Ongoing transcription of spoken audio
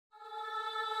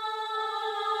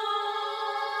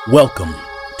Welcome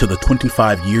to the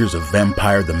 25 Years of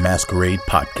Vampire the Masquerade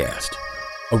podcast,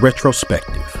 a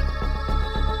retrospective.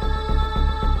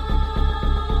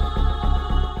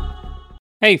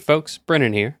 Hey folks,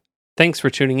 Brennan here. Thanks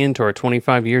for tuning in to our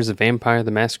 25 Years of Vampire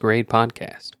the Masquerade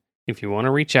podcast. If you want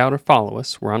to reach out or follow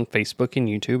us, we're on Facebook and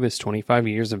YouTube as 25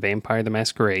 Years of Vampire the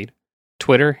Masquerade,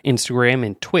 Twitter, Instagram,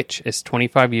 and Twitch as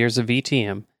 25 Years of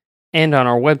VTM, and on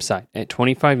our website at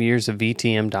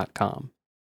 25yearsofvtm.com.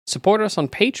 Support us on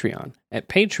Patreon at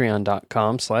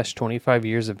patreon.com/25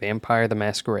 Years of Vampire the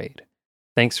Masquerade.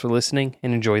 Thanks for listening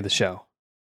and enjoy the show.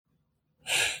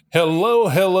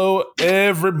 Hello,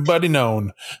 everybody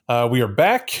known. We are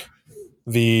back.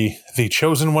 The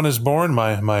chosen one is born.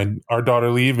 Our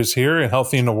daughter Liv is here and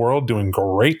healthy in the world, doing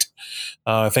great.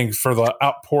 Thank you for the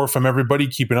outpour from everybody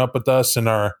keeping up with us and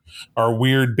our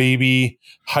weird baby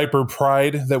hyper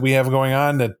pride that we have going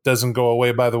on that doesn't go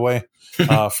away, by the way.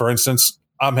 For instance,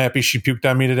 I'm happy she puked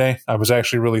on me today. I was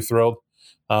actually really thrilled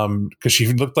because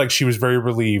she looked like she was very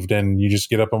relieved, and you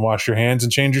just get up and wash your hands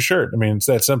and change your shirt. I mean, it's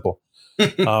that simple.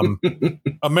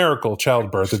 A miracle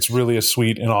childbirth. It's really a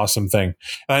sweet and awesome thing.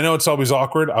 And I know it's always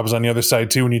awkward. I was on the other side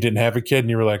too when you didn't have a kid and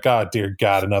you were like, oh, dear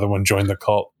God, another one joined the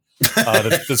cult.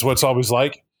 That's what it's always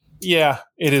like. Yeah,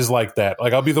 it is like that.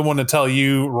 Like, I'll be the one to tell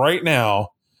you right now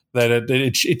that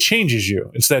it changes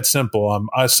you. It's that simple.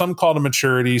 Some call it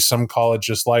maturity. Some call it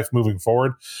just life moving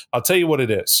forward. I'll tell you what it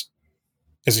is.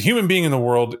 As a human being in the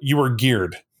world, you are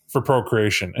geared for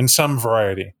procreation in some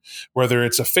variety, whether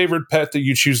it's a favorite pet that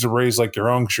you choose to raise like your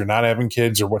own because you're not having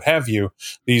kids or what have you.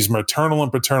 These maternal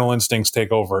and paternal instincts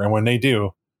take over. And when they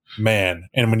do, man,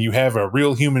 and when you have a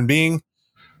real human being,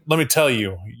 let me tell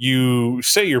you, you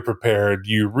say you're prepared,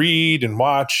 you read and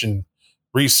watch and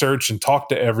research and talk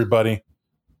to everybody.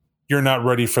 You're not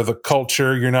ready for the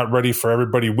culture. You're not ready for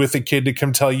everybody with a kid to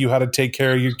come tell you how to take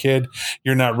care of your kid.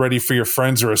 You're not ready for your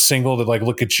friends who are single to like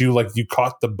look at you like you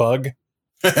caught the bug.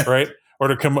 Right? Or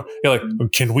to come, you're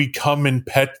like, can we come and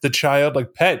pet the child?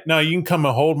 Like, pet? No, you can come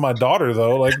and hold my daughter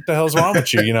though. Like, what the hell's wrong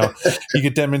with you? You know, you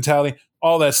get that mentality.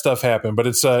 All that stuff happened, but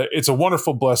it's a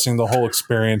wonderful blessing, the whole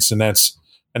experience, and that's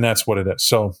what it is.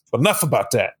 So, but enough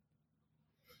about that.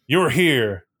 You're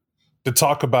here to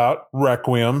talk about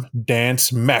Requiem,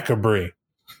 Dance Macabre,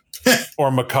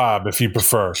 or Macabre if you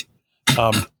prefer.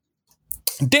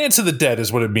 Dance of the Dead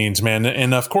is what it means, man.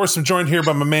 And of course, I'm joined here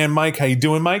by my man Mike. How you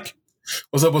doing, Mike?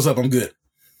 What's up? I'm good.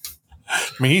 I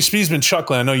mean, he's been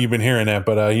chuckling. I know you've been hearing that,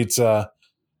 but I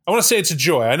want to say it's a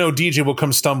joy. I know DJ will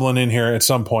come stumbling in here at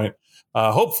some point,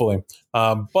 hopefully.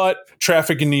 But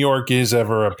traffic in New York is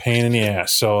ever a pain in the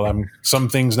ass, so some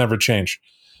things never change.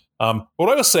 What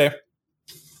I will say,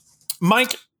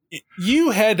 Mike, you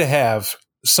had to have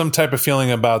some type of feeling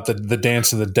about the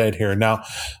Dance of the Dead here. Now,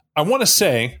 I want to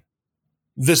say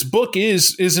this book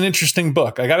is an interesting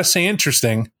book. I got to say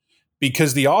interesting,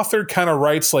 because the author kind of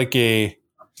writes like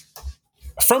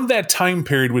from that time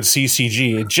period with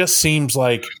CCG, it just seems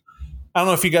like, I don't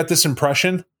know if you got this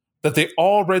impression, that they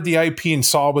all read the IP and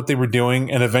saw what they were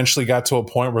doing and eventually got to a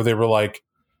point where they were like,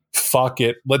 fuck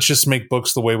it, let's just make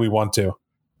books the way we want to.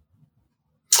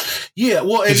 Yeah,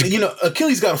 well, and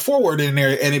Achilles got a foreword in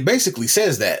there, and it basically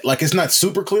says that. Like, it's not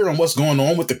super clear on what's going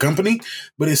on with the company,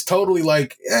 but it's totally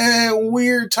like,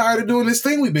 we're tired of doing this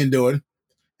thing we've been doing.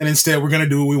 And instead, we're going to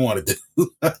do what we want to do.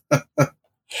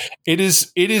 It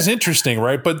is interesting,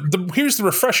 right? But here's the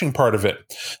refreshing part of it.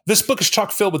 This book is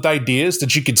chock filled with ideas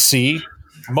that you could see.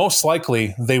 Most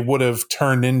likely, they would have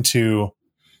turned into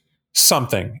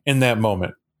something in that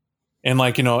moment. And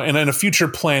like, and in a future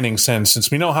planning sense,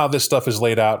 since we know how this stuff is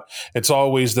laid out, it's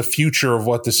always the future of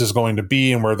what this is going to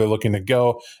be and where they're looking to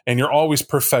go. And you're always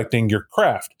perfecting your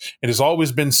craft. It has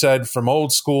always been said from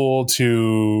old school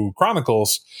to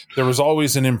Chronicles, there was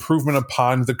always an improvement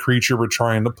upon the creature we're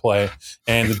trying to play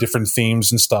and the different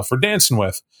themes and stuff we're dancing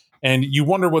with. And you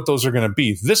wonder what those are going to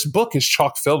be. This book is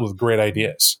chock filled with great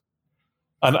ideas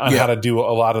on how to do a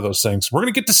lot of those things. We're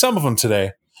going to get to some of them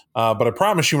today. But I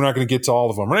promise you we're not going to get to all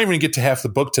of them. We're not even going to get to half the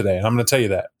book today, and I'm going to tell you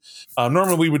that.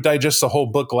 Normally we would digest the whole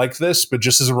book like this, but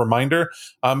just as a reminder,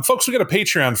 folks, we got a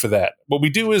Patreon for that. What we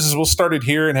do is we'll start it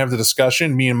here and have the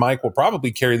discussion. Me and Mike will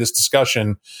probably carry this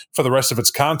discussion for the rest of its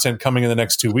content coming in the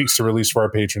next 2 weeks to release for our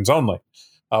patrons only.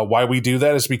 Why we do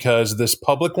that is because this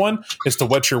public one is to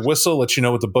wet your whistle, let you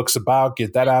know what the book's about,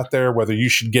 get that out there, whether you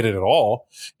should get it at all.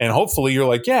 And hopefully you're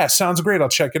like, yeah, sounds great, I'll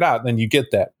check it out. And then you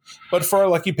get that. But for our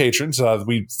lucky patrons,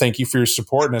 we thank you for your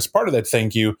support. And as part of that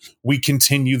thank you, we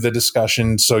continue the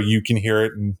discussion so you can hear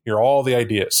it and hear all the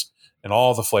ideas and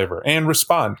all the flavor and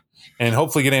respond and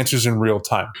hopefully get answers in real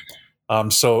time.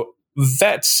 So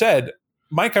that said,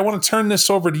 Mike, I want to turn this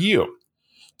over to you.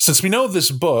 Since we know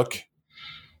this book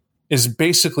is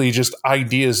basically just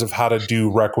ideas of how to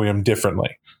do Requiem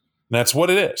differently. And that's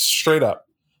what it is, straight up.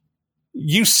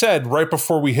 You said right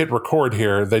before we hit record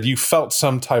here that you felt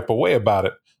some type of way about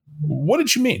it. What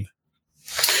did you mean?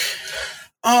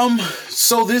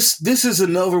 So this is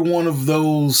another one of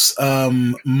those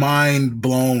mind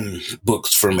blown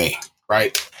books for me,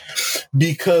 right?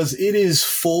 Because it is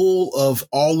full of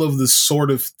all of the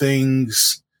sort of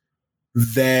things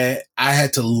that I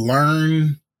had to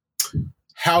learn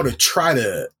how to try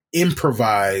to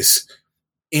improvise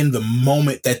in the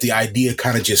moment that the idea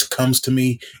kind of just comes to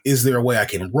me. Is there a way I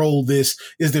can roll this?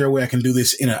 Is there a way I can do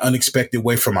this in an unexpected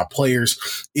way for my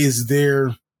players? Is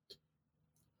there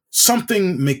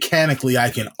something mechanically I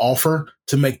can offer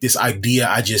to make this idea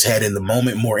I just had in the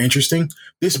moment more interesting?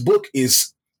 This book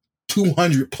is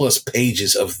 200 plus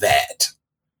pages of that,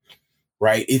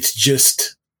 right? It's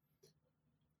just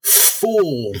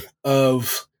full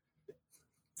of,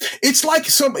 it's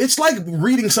like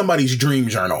reading somebody's dream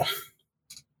journal.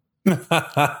 You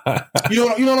know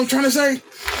what I'm trying to say?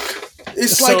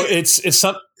 It's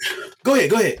some. Go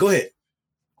ahead.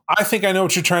 I think I know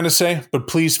what you're trying to say, but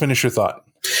please finish your thought.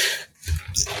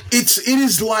 It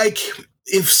is like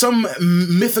if some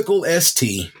mythical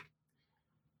ST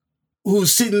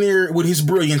who's sitting there with his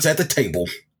brilliance at the table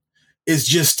is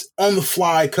just on the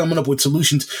fly coming up with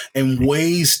solutions and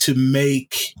ways to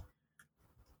make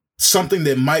something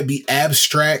that might be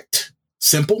abstract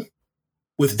simple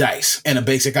with dice and a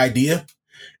basic idea,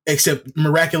 except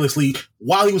miraculously,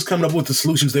 while he was coming up with the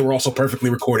solutions, they were also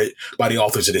perfectly recorded by the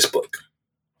authors of this book.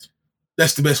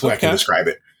 That's the best way I can describe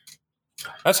it.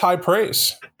 That's high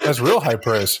praise. That's real high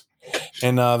praise.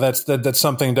 And that's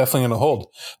something definitely going to hold.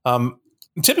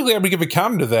 Typically, I would give a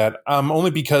counter to that, only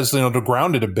because, to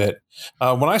ground it a bit.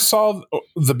 When I saw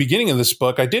the beginning of this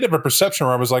book, I did have a perception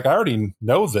where I was like, I already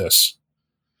know this.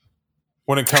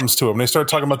 When it comes to it, when they start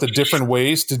talking about the different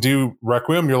ways to do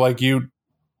Requiem, you're like,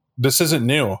 this isn't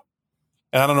new.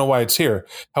 And I don't know why it's here.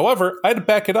 However, I had to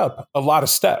back it up a lot of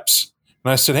steps.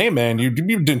 And I said, hey, man, you've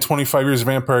been doing 25 years of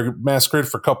Vampire Masquerade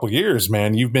for a couple of years,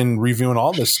 man. You've been reviewing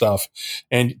all this stuff.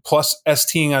 And plus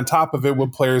STing on top of it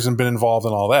with players and been involved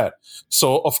in all that.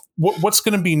 So what's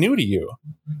going to be new to you?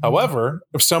 However,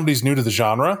 if somebody's new to the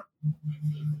genre,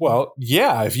 well,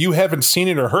 yeah, if you haven't seen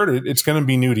it or heard it, it's going to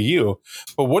be new to you.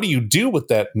 But what do you do with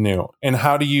that new? And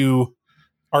how do you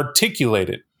articulate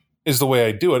it is the way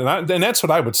I do it. And that's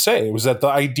what I would say, was that the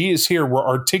ideas here were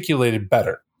articulated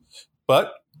better.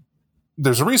 But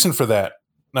there's a reason for that.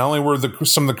 Not only were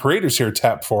some of the creators here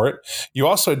tapped for it, you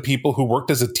also had people who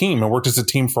worked as a team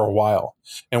for a while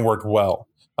and worked well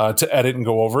to edit and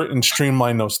go over it and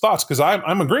streamline those thoughts. Because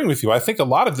I'm agreeing with you. I think a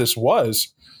lot of this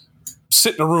was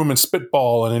sit in a room and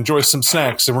spitball and enjoy some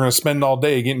snacks, and we're going to spend all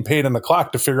day getting paid on the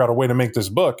clock to figure out a way to make this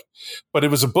book. But it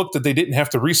was a book that they didn't have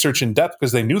to research in depth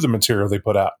because they knew the material they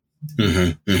put out.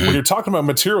 Mm-hmm, mm-hmm. When you're talking about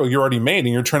material you already made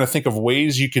and you're trying to think of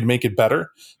ways you could make it better,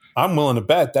 I'm willing to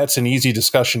bet that's an easy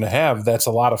discussion to have. That's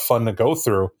a lot of fun to go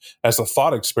through as a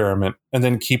thought experiment, and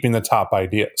then keeping the top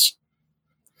ideas.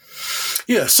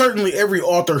 Yeah, certainly every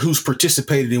author who's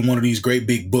participated in one of these great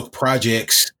big book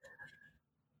projects,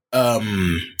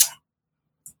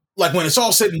 like when it's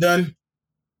all said and done,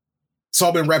 it's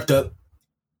all been wrapped up,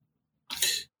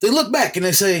 they look back and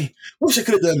they say, wish I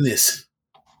could have done this.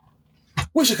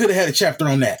 Wish I could have had a chapter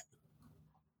on that.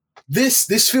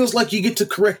 This feels like you get to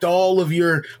correct all of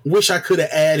your wish I could have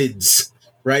addeds,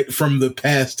 right, from the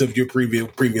past of your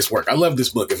previous work. I love this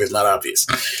book if it's not obvious.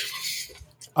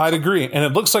 I'd agree. And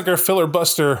it looks like our filler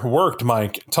buster worked,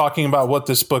 Mike, talking about what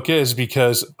this book is,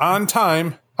 because on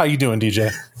time, how you doing,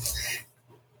 DJ?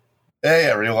 Hey,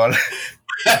 everyone.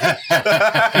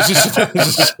 He's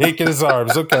just shaking his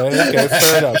arms. Okay,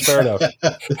 fair enough.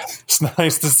 It's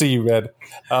nice to see you, man.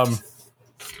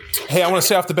 Hey, I want to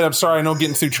say off the bat, I'm sorry. I know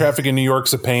getting through traffic in New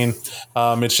York's a pain.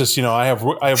 It's just, I have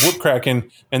whip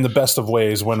cracking in the best of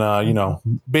ways when,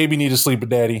 baby need to sleep with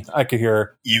daddy. I could hear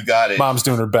her. You got it. Mom's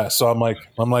doing her best. So I'm like,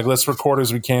 let's record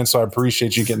as we can. So I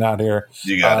appreciate you getting out here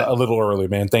a little early,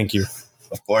 man. Thank you.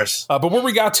 Of course. But where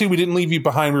we got to, we didn't leave you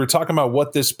behind. We were talking about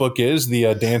what this book is,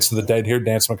 the Dance of the Dead here,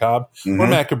 Dance Macabre, or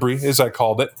Macabre, as I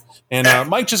called it. And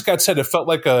Mike just got said it felt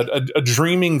like a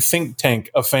dreaming think tank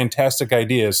of fantastic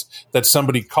ideas that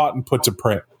somebody caught and put to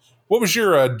print. What was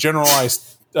your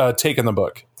generalized take on the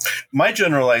book? My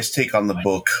generalized take on the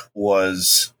book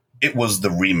was it was the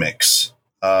remix.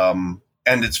 And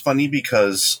it's funny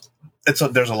because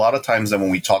there's a lot of times that when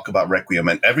we talk about Requiem,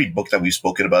 and every book that we've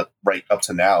spoken about right up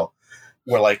to now,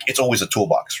 we're like, it's always a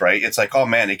toolbox, right? It's like, oh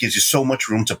man, it gives you so much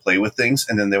room to play with things.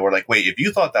 And then they were like, wait, if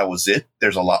you thought that was it,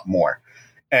 there's a lot more.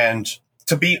 And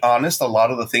to be honest, a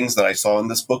lot of the things that I saw in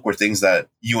this book were things that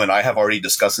you and I have already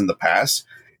discussed in the past.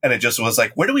 And it just was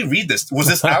like, where do we read this? Was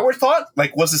this our thought?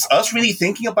 Like, was this us really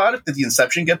thinking about it? Did the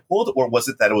Inception get pulled? Or was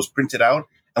it that it was printed out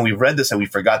and we read this and we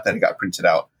forgot that it got printed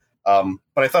out?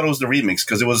 But I thought it was the remix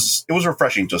because it was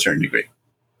refreshing to a certain degree.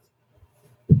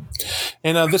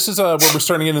 And this is where we're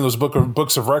starting to get into those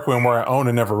books of Requiem where I own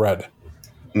and never read.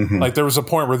 Mm-hmm. Like there was a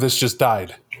point where this just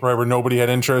died, right? Where nobody had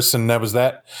interest, and that was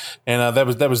that. And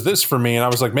that was this for me. And I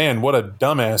was like, man, what a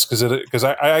dumbass, because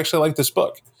I actually like this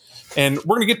book. And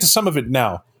we're going to get to some of it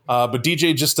now. But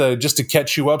DJ, just to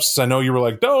catch you up, since I know you were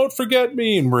like, don't forget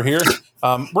me, and we're here.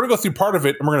 We're going to go through part of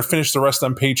it, and we're going to finish the rest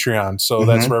on Patreon. So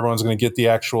that's where everyone's going to get the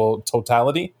actual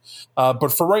totality.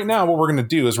 But for right now, what we're going to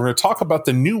do is we're going to talk about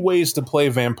the new ways to play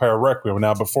Vampire Requiem.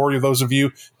 Now, before those of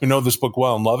you who know this book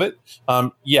well and love it,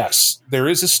 yes, there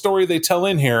is a story they tell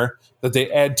in here that they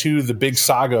add to the big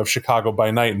saga of Chicago by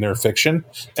Night in their fiction.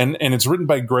 And it's written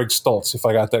by Greg Stoltz, if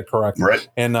I got that correct. Right.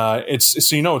 And it's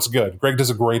so it's good. Greg does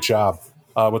a great job.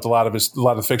 With a lot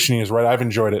of fiction he has read. I've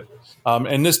enjoyed it.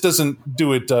 And this doesn't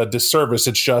do it disservice.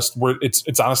 It's just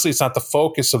it's honestly, it's not the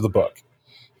focus of the book.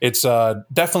 It's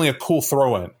definitely a cool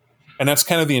throw in. And that's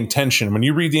kind of the intention. When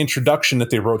you read the introduction that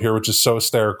they wrote here, which is so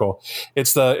hysterical,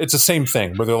 it's the same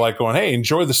thing where they're like going, hey,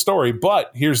 enjoy the story,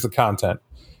 but here's the content.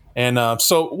 And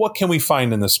so what can we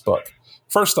find in this book?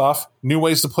 First off, new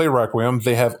ways to play Requiem.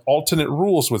 They have alternate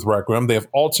rules with Requiem. They have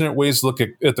alternate ways to look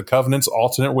at the covenants,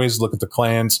 alternate ways to look at the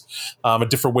clans, a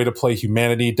different way to play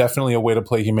humanity, definitely a way to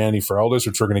play humanity for elders,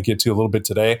 which we're going to get to a little bit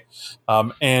today,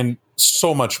 and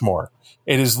so much more.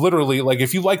 It is literally like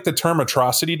if you like the term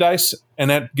atrocity dice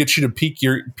and that gets you to piques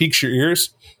your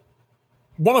ears,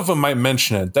 one of them might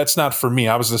mention it. That's not for me.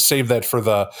 I was going to save that for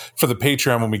the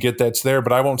Patreon when we get that's there,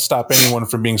 but I won't stop anyone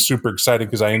from being super excited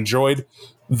because I enjoyed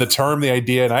the term, the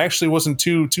idea, and I actually wasn't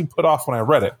too put off when I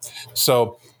read it.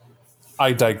 So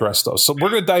I digress, though. So we're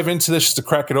going to dive into this just to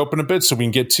crack it open a bit so we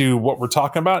can get to what we're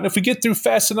talking about. And if we get through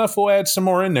fast enough, we'll add some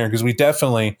more in there because we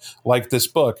definitely, like this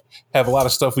book, have a lot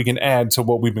of stuff we can add to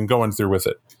what we've been going through with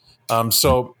it.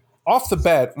 So off the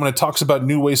bat, when it talks about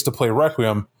new ways to play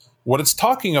Requiem, what it's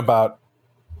talking about,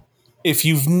 if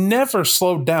you've never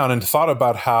slowed down and thought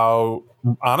about how,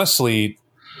 honestly,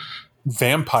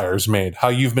 Vampire's made, how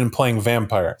you've been playing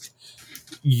Vampire,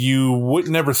 you would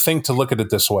never think to look at it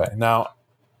this way. Now,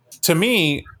 to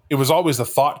me, it was always the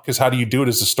thought, because how do you do it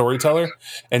as a storyteller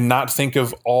and not think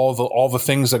of all the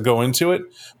things that go into it?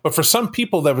 But for some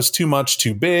people, that was too much,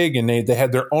 too big, and they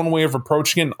had their own way of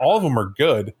approaching it, and all of them are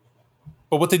good.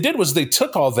 But what they did was they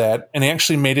took all that and they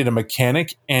actually made it a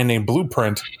mechanic and a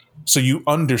blueprint so you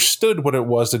understood what it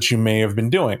was that you may have been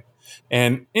doing.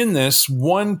 And in this,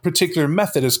 one particular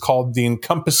method is called the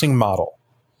encompassing model.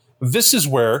 This is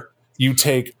where you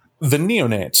take the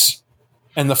neonates,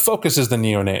 and the focus is the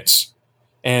neonates.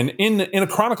 And in a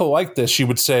chronicle like this, you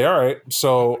would say, all right,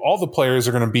 so all the players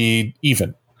are going to be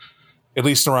even, at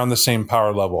least around the same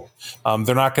power level.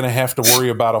 They're not going to have to worry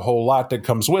about a whole lot that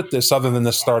comes with this other than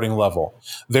the starting level.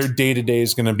 Their day-to-day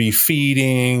is going to be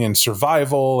feeding and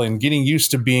survival and getting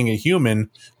used to being a human,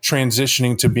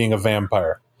 transitioning to being a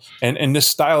vampire. And this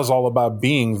style is all about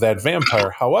being that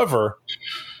vampire. However,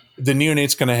 the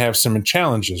neonate's going to have some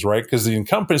challenges, right? Because the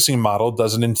encompassing model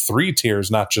does it in 3 tiers,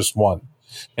 not just 1.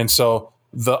 And so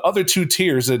the other 2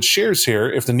 tiers it shares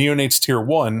here, if the neonate's tier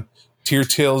 1, tier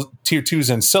 2 is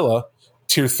Ancilla,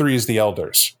 tier 3 is the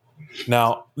elders.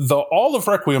 Now, all of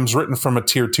Requiem's written from a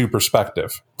tier 2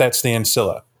 perspective. That's the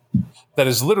Ancilla. That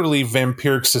is literally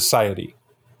vampiric society.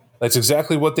 That's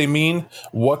exactly what they mean.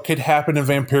 What could happen in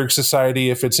vampiric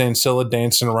society if it's Ancilla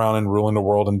dancing around and ruling the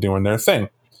world and doing their thing?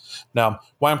 Now,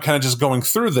 why I'm kind of just going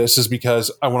through this is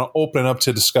because I want to open up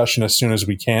to discussion as soon as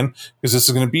we can, because this is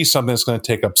going to be something that's going to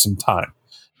take up some time.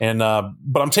 And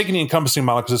but I'm taking the encompassing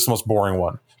model because it's the most boring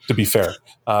one, to be fair,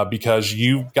 because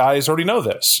you guys already know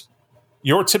this.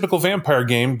 Your typical vampire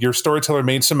game, your storyteller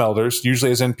made some elders, usually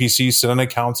as NPCs, sit on a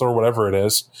council or whatever it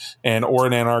is, or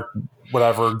an anarch,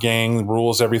 whatever gang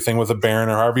rules everything with a baron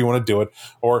or however you want to do it,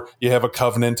 or you have a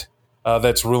covenant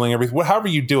that's ruling everything. However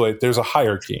you do it, there's a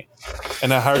hierarchy,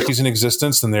 and that hierarchy is in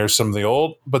existence. And there's some of the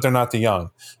old, but they're not the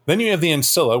young. Then you have the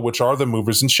Ancilla, which are the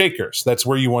movers and shakers. That's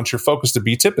where you want your focus to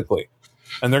be typically,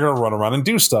 and they're going to run around and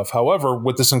do stuff. However,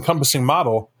 with this encompassing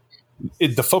model,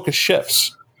 the focus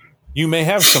shifts. You may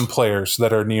have some players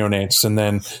that are neonates and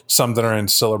then some that are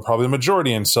Ancilla, probably the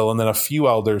majority Ancilla, and then a few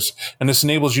elders. And this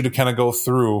enables you to kind of go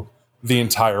through the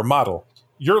entire model.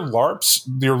 Your LARPs,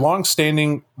 your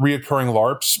long-standing reoccurring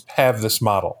LARPs have this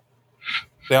model.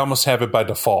 They almost have it by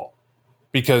default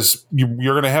because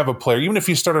you're going to have a player, even if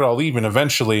you start it all even,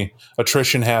 eventually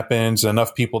attrition happens,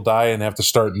 enough people die and have to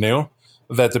start new.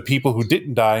 that the people who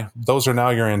didn't die, those are now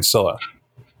your Ancilla.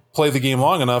 Play the game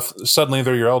long enough, suddenly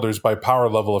they're your elders by power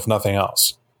level, if nothing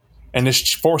else. And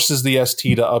this forces the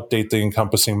ST to update the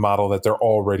encompassing model that they're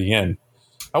already in.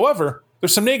 However,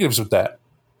 there's some negatives with that.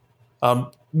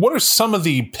 What are some of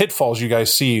the pitfalls you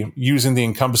guys see using the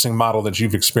encompassing model that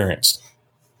you've experienced?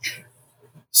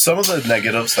 Some of the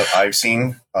negatives that I've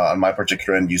seen on my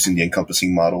particular end using the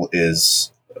encompassing model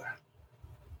is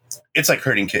it's like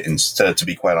herding kittens, to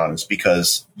be quite honest,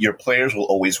 because your players will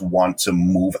always want to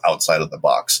move outside of the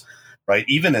box, right?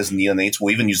 Even as neonates,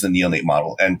 we'll even use the neonate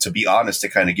model. And to be honest, to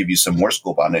kind of give you some more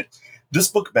scope on it, this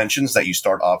book mentions that you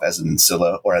start off as an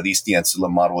Ancilla, or at least the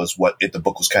Ancilla model is what the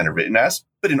book was kind of written as.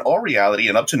 But in all reality,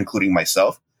 and up to including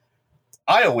myself,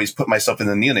 I always put myself in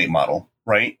the neonate model,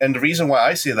 right? And the reason why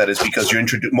I say that is because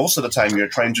most of the time you're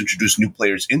trying to introduce new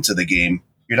players into the game.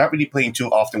 You're not really playing too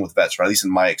often with vets, or at least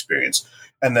in my experience.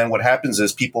 And then what happens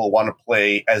is people want to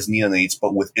play as neonates,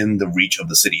 but within the reach of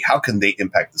the city. How can they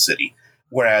impact the city?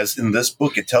 Whereas in this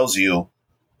book, it tells you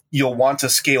you'll want to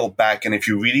scale back. And if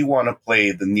you really want to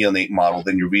play the neonate model,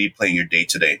 then you're really playing your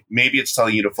day-to-day. Maybe it's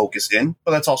telling you to focus in,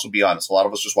 but let's also be honest. A lot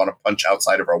of us just want to punch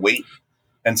outside of our weight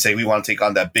and say we want to take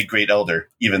on that big, great elder,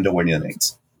 even though we're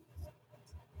neonates.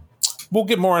 We'll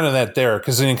get more into that there,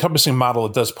 because the encompassing model,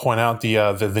 it does point out the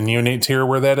neonate tier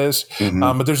where that is. Mm-hmm.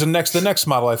 But there's the next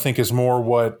model I think is more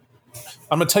what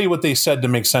I'm going to tell you what they said to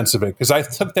make sense of it, because I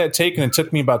took that take and it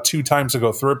took me about 2 times to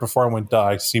go through it before I went,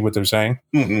 I see what they're saying.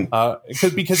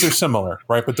 Mm-hmm. Because they're similar,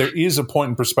 right? But there is a point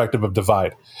in perspective of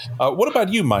divide. What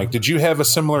about you, Mike? Did you have a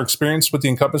similar experience with the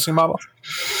encompassing model?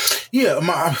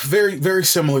 Yeah, very, very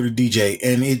similar to DJ.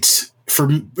 And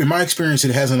in my experience,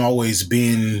 it hasn't always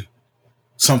been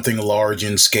something large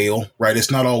in scale, right?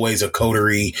 It's not always a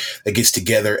coterie that gets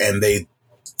together and they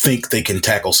think they can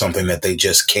tackle something that they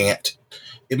just can't.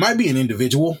 It might be an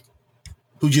individual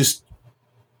who just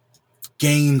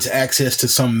gains access to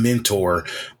some mentor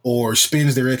or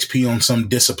spends their XP on some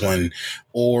discipline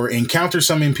or encounters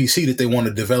some NPC that they want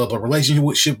to develop a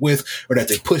relationship with or that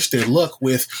they push their luck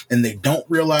with, and they don't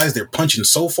realize they're punching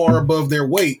so far above their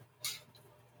weight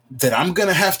that I'm going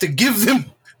to have to give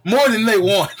them more than they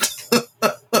want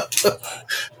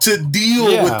to deal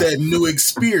with that new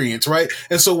experience, right?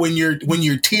 And so when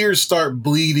your tiers start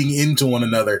bleeding into one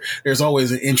another, there's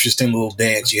always an interesting little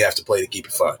dance you have to play to keep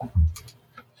it fun.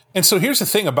 And so here's the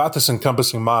thing about this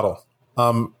encompassing model.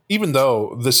 Even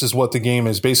though this is what the game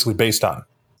is basically based on,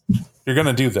 you're going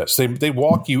to do this. They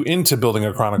walk you into building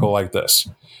a chronicle like this.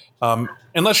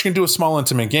 Unless you can do a small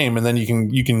intimate game, and then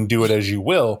you can do it as you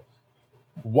will.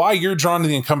 Why you're drawn to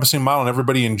the encompassing model and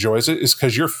everybody enjoys it is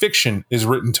because your fiction is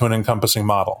written to an encompassing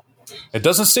model. It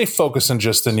doesn't stay focused on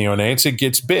just the neonates. It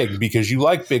gets big because you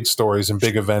like big stories and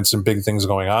big events and big things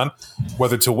going on.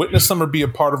 Whether to witness them or be a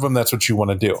part of them, that's what you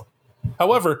want to do.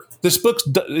 However, this book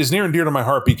is near and dear to my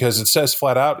heart because it says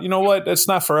flat out, you know what, it's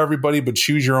not for everybody, but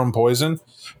choose your own poison.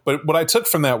 But what I took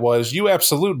from that was you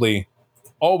absolutely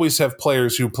always have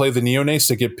players who play the neonates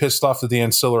that get pissed off that the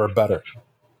Ancilla are better.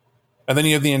 And then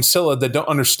you have the Ancilla that don't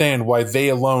understand why they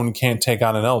alone can't take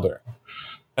on an elder.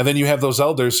 And then you have those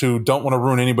elders who don't want to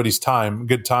ruin anybody's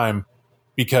good time,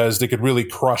 because they could really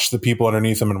crush the people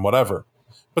underneath them and whatever.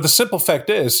 But the simple fact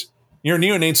is, your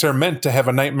neonates are meant to have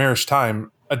a nightmarish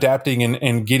time adapting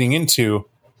and getting into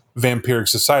vampiric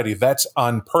society. That's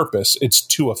on purpose. It's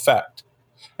to effect.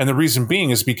 And the reason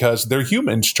being is because they're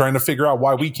humans trying to figure out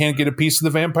why we can't get a piece of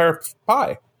the vampire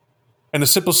pie. And the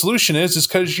simple solution is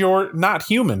because you're not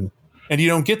human. And you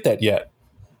don't get that yet.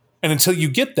 And until you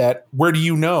get that, where do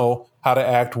you know how to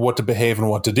act, what to behave, and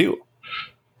what to do?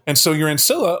 And so your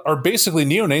Ancilla are basically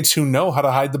neonates who know how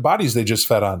to hide the bodies they just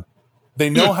fed on. They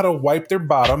know how to wipe their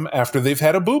bottom after they've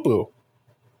had a boo-boo.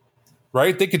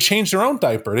 Right? They could change their own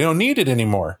diaper. They don't need it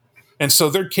anymore. And so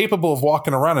they're capable of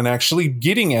walking around and actually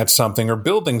getting at something or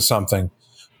building something.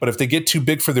 But if they get too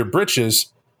big for their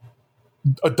britches,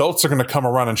 adults are going to come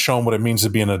around and show them what it means to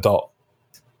be an adult.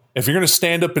 If you're going to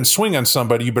stand up and swing on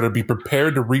somebody, you better be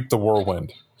prepared to reap the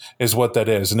whirlwind, is what that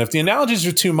is. And if the analogies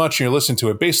are too much and you're listening to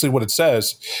it, basically what it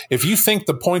says, if you think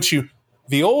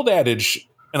the old adage,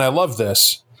 and I love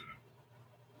this,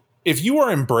 if you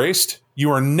are embraced, you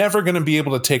are never going to be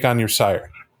able to take on your sire.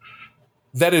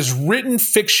 That is written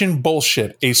fiction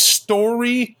bullshit. A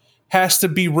story has to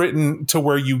be written to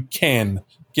where you can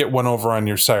get one over on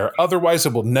your sire. Otherwise,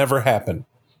 it will never happen.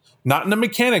 Not in a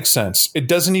mechanic sense. It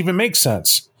doesn't even make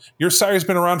sense. Your sire's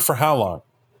been around for how long?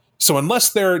 So unless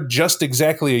they're just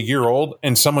exactly a year old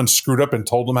and someone screwed up and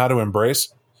told them how to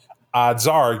embrace, odds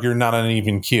are you're not on an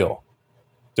even keel.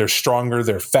 They're stronger,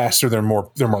 they're faster, they're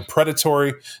more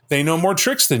predatory. They know more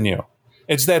tricks than you.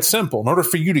 It's that simple. In order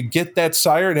for you to get that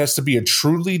sire, it has to be a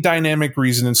truly dynamic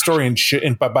reason and story,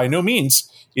 and by no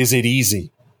means is it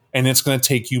easy. And it's going to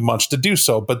take you much to do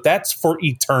so, but that's for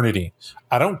eternity.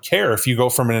 I don't care if you go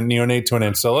from a neonate to an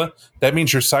ancilla. That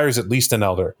means your sire is at least an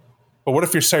elder. But what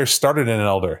if your sire started in an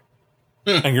elder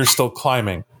and you're still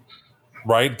climbing,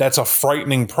 right? That's a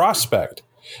frightening prospect.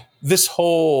 This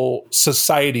whole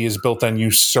society is built on you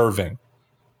serving.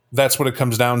 That's what it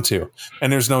comes down to.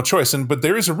 And there's no choice. But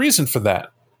there is a reason for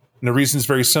that. And the reason is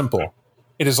very simple.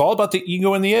 It is all about the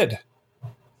ego and the id.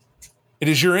 It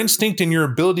is your instinct and your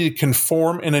ability to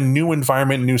conform in a new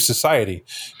environment, new society.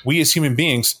 We as human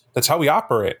beings, that's how we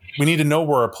operate. We need to know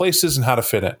where our place is and how to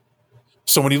fit in.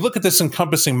 So when you look at this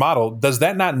encompassing model, does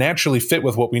that not naturally fit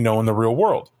with what we know in the real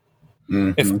world?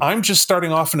 Mm-hmm. If I'm just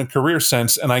starting off in a career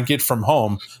sense and I get from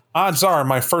home, odds are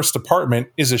my first apartment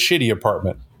is a shitty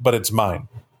apartment, but it's mine.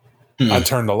 I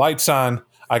turned the lights on.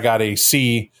 I got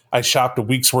AC. I shopped a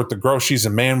week's worth of groceries,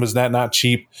 and man, was that not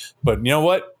cheap. But you know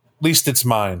what? At least it's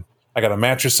mine. I got a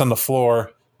mattress on the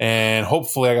floor, and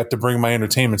hopefully I got to bring my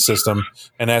entertainment system,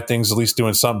 and that thing's at least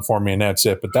doing something for me, and that's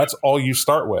it. But that's all you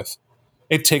start with.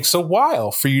 It takes a while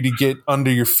for you to get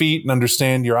under your feet and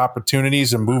understand your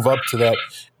opportunities and move up to that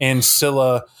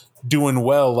ancilla doing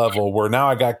well level where now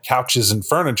I got couches and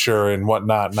furniture and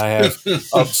whatnot, and I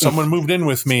have someone moved in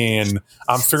with me, and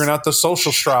I'm figuring out the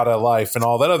social strata of life and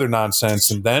all that other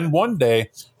nonsense. And then one day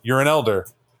you're an elder.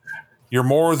 You're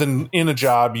more than in a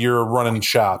job. You're running a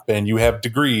shop, and you have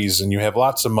degrees, and you have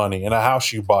lots of money and a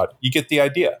house you bought. You get the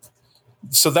idea.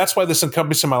 So that's why this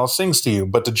encompassing model sings to you.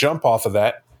 But to jump off of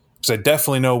that, because I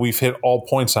definitely know we've hit all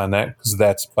points on that because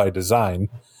that's by design.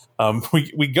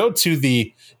 We go to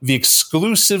the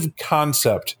exclusive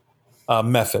concept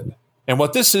method. And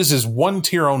what this is one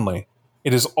tier only.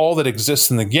 It is all that exists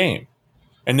in the game.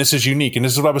 And this is unique. And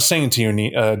this is what I was saying to you,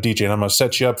 DJ, and I'm going to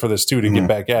set you up for this too to get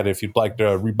back at it if you'd like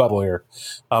to rebuttal here.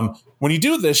 When you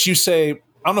do this, you say,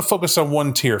 I'm going to focus on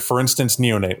one tier. For instance,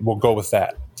 neonate. We'll go with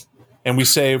that. And we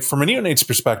say, from a neonate's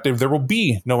perspective, there will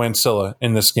be no ancilla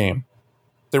in this game.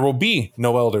 There will be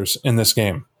no elders in this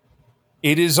game.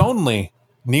 It is only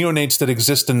neonates that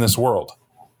exist in this world.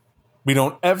 We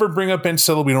don't ever bring up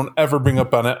ancilla. We don't ever bring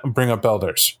up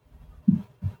elders.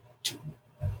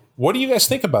 What do you guys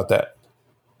think about that?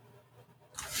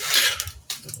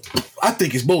 I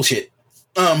think it's bullshit.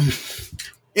 In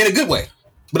a good way,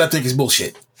 but I think it's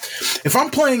bullshit. If I'm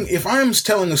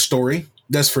telling a story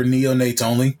that's for neonates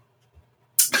only,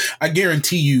 I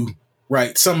guarantee you,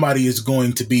 right, somebody is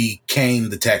going to be Kane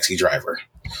the taxi driver,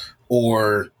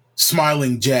 or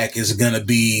Smiling Jack is going to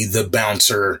be the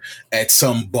bouncer at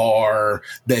some bar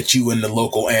that you and the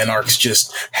local anarchs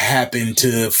just happen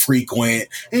to frequent.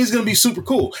 And he's going to be super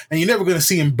cool. And you're never going to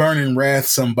see him burning wrath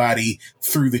somebody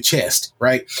through the chest,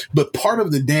 right? But part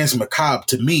of the Dance Macabre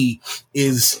to me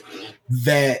is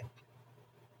that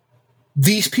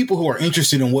these people who are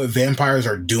interested in what vampires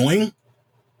are doing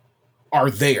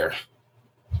are there.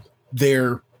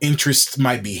 Their interests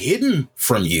might be hidden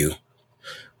from you.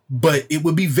 But it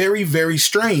would be very, very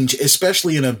strange,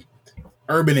 especially in an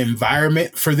urban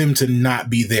environment, for them to not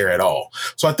be there at all.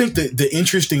 So I think that the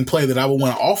interesting play that I would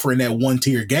want to offer in that one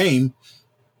tier game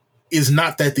is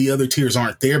not that the other tiers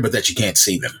aren't there, but that you can't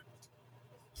see them.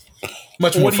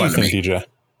 Much more fun to me. What do you think, DJ?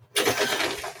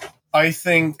 I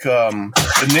think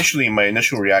initially my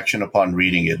initial reaction upon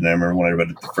reading it, and I remember when I read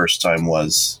it the first time,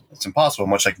 was it's impossible.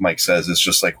 Much like Mike says, it's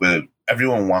just like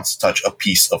everyone wants to touch a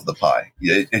piece of the pie.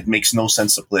 It makes no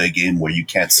sense to play a game where you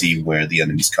can't see where the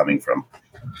enemy's coming from.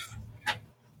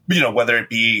 Whether it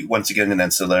be, once again, an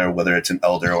ancilla, whether it's an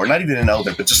elder, or not even an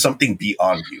elder, but just something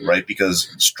beyond you, right?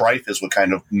 Because strife is what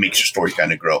kind of makes your story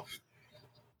kind of grow.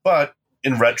 But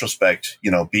in retrospect,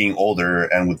 being older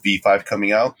and with V5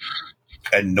 coming out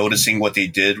and noticing what they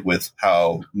did with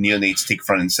how neonates take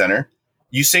front and center,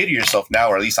 you say to yourself now,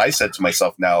 or at least I said to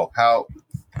myself now, how,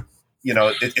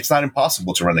 it's not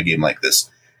impossible to run a game like this,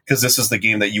 because this is the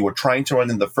game that you were trying to run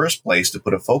in the first place to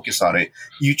put a focus on it.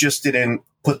 You just didn't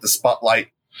put the spotlight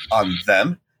on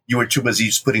them. You were too busy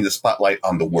just putting the spotlight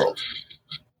on the world,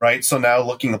 right? So now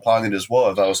looking upon it as well,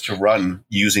 if I was to run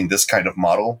using this kind of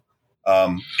model,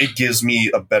 it gives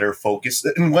me a better focus.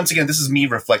 And once again, this is me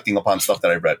reflecting upon stuff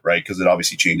that I read, right? Because it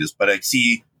obviously changes, but I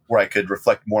see where I could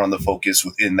reflect more on the focus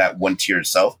within that one tier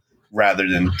itself, rather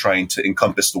than trying to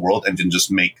encompass the world and then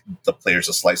just make the players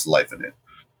a slice of life in it.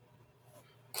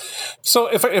 So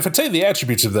if I tell you the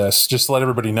attributes of this, just to let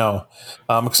everybody know,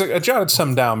 because I jotted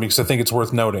some down because I think it's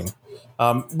worth noting.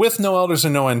 With no elders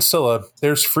and no ancilla,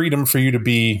 there's freedom for you to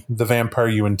be the vampire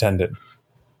you intended.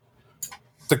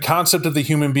 The concept of the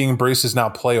human being embrace is now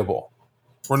playable.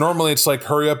 Where normally it's like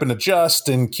hurry up and adjust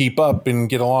and keep up and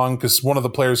get along because one of the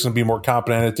players is going to be more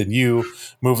competent at it than you,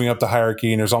 moving up the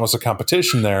hierarchy, and there's almost a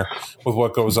competition there with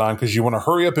what goes on because you want to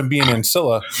hurry up and be an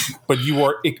Ancilla, but you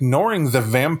are ignoring the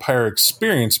vampire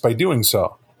experience by doing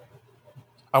so.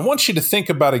 I want you to think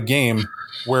about a game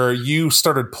where you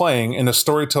started playing and the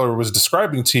storyteller was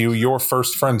describing to you your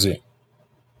first frenzy.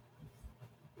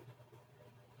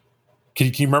 Can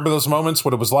you remember those moments?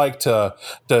 What it was like to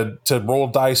roll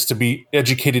dice, to be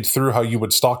educated through how you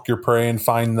would stalk your prey and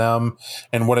find them,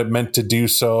 and what it meant to do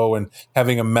so, and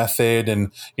having a method,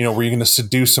 and were you going to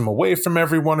seduce them away from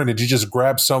everyone, or did you just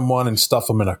grab someone and stuff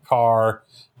them in a car,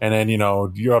 and then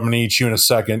I'm going to eat you in a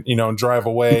second, and drive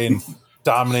away and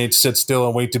dominate, sit still,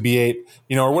 and wait to be ate,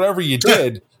 or whatever you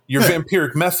did. Your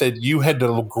vampiric method, you had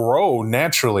to grow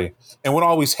naturally, and what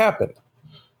always happened?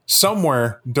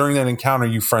 Somewhere during that encounter,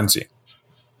 you frenzy.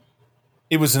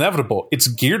 It was inevitable. It's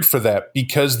geared for that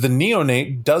because the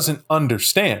neonate doesn't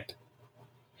understand.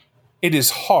 It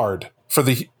is hard for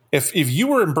if you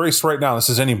were embraced right now, this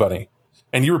is anybody,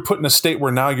 and you were put in a state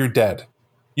where now you're dead.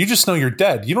 You just know you're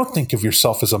dead. You don't think of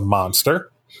yourself as a monster.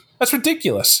 That's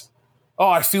ridiculous. Oh,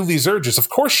 I feel these urges. Of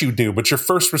course you do, but your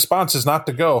first response is not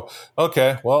to go,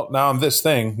 okay, well, now I'm this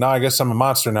thing. Now I guess I'm a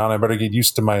monster now, and I better get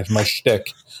used to my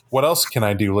shtick. What else can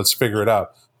I do? Let's figure it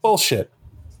out. Bullshit.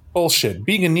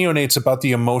 Being a neonate's about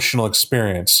the emotional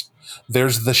experience.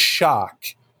 There's the shock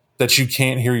that you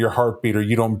can't hear your heartbeat or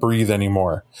you don't breathe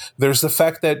anymore. There's the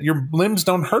fact that your limbs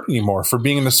don't hurt anymore for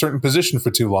being in a certain position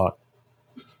for too long.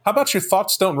 How about your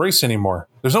thoughts don't race anymore?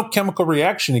 There's no chemical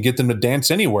reaction to get them to dance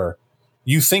anywhere.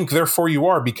 You think, therefore you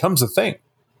are, becomes a thing.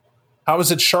 How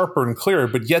is it sharper and clearer,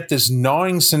 but yet this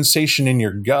gnawing sensation in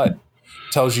your gut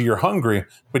tells you you're hungry,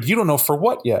 but you don't know for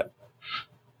what yet?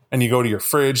 And you go to your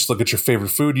fridge, look at your favorite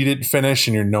food you didn't finish,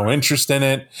 and you're no interest in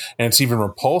it, and it's even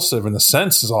repulsive, and the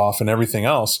sense is off and everything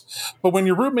else. But when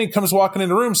your roommate comes walking in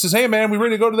the room and says, hey, man, we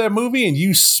ready to go to that movie? And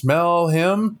you smell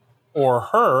him or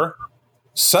her,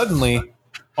 suddenly,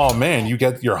 oh, man, you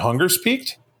get your hunger's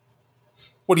peaked?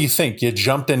 What do you think? You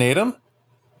jumped and ate him?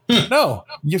 No,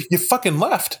 you fucking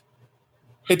left.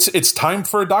 It's time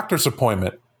for a doctor's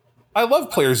appointment. I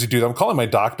love players who do that. I'm calling my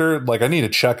doctor. Like, I need a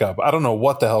checkup. I don't know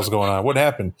what the hell's going on. What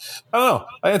happened? I don't know.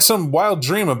 I had some wild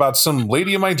dream about some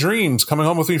lady of my dreams coming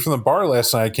home with me from the bar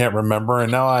last night. I can't remember.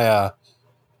 And now I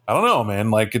don't know,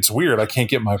 man. Like, it's weird. I can't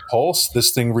get my pulse.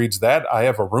 This thing reads that. I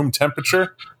have a room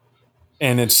temperature,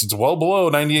 and it's well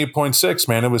below 98.6,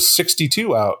 man. It was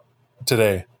 62 out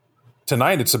today.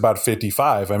 Tonight, it's about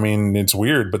 55. I mean, it's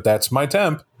weird, but that's my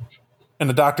temp. And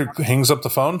the doctor hangs up the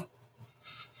phone.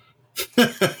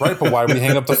 Right, but why would he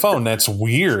hang up the phone? That's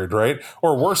weird, right?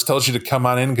 Or worse, tells you to come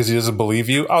on in because he doesn't believe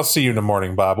you. I'll see you in the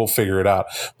morning, Bob. We'll figure it out.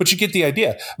 But you get the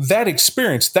idea. That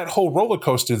experience, that whole roller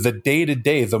coaster, the day to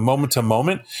day, the moment to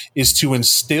moment, is to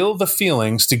instill the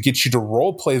feelings, to get you to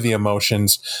role play the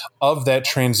emotions of that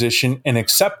transition and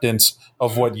acceptance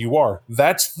of what you are.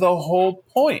 That's the whole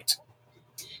point.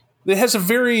 It has a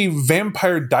very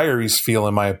Vampire Diaries feel,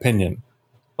 in my opinion.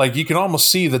 Like, you can almost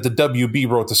see that the WB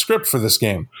wrote the script for this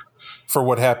game, for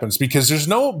what happens, because there's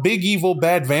no big, evil,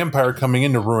 bad vampire coming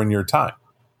in to ruin your time,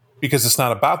 because it's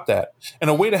not about that. And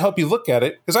a way to help you look at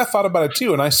it, because I thought about it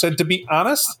too, and I said, to be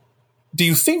honest, do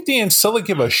you think the Ancilla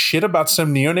give a shit about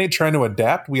some neonate trying to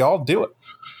adapt? We all do it.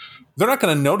 They're not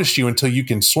going to notice you until you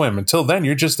can swim. Until then,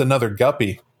 you're just another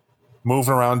guppy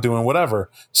moving around doing whatever.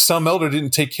 Some elder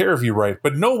didn't take care of you right,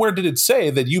 but nowhere did it say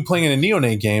that you playing in a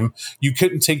neonate game, you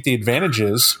couldn't take the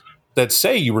advantages that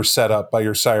say you were set up by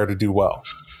your sire to do well.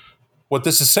 What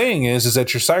this is saying is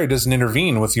that your sire doesn't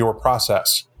intervene with your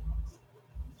process.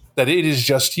 That it is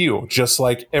just you, just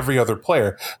like every other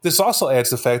player. This also adds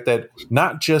the fact that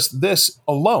not just this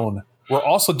alone, we're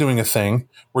also doing a thing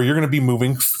where you're going to be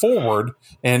moving forward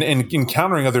and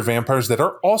encountering other vampires that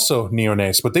are also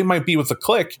neonates, but they might be with a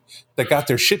clique that got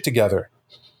their shit together,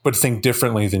 but think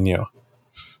differently than you.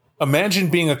 Imagine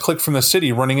being a clique from the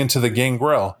city running into the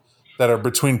Gangrel that are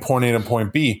between point A and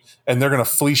point B, and they're going to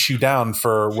fleece you down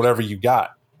for whatever you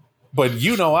got. But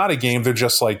out of game, they're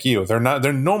just like you. They're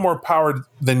no more powered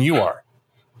than you are.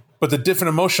 But the different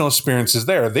emotional experience is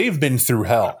there. They've been through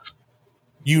hell.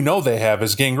 They have.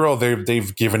 As Gangrel,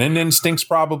 they've given in instincts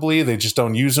probably. They just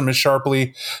don't use them as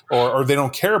sharply, or they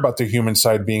don't care about their human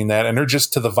side being that, and they're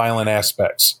just to the violent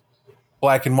aspects.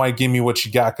 Black and white, give me what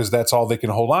you got, because that's all they can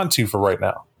hold on to for right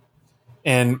now.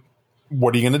 And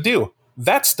what are you going to do?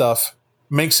 That stuff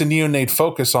makes a neonate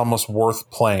focus almost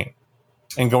worth playing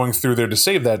and going through there to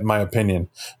save that, in my opinion.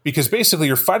 Because basically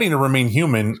you're fighting to remain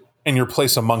human and your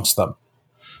place amongst them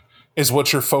is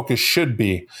what your focus should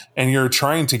be. And you're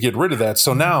trying to get rid of that.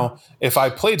 So now, if I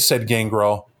played said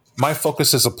Gangrel, My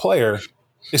focus as a player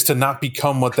is to not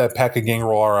become what that pack of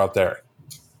Gangrel are out there.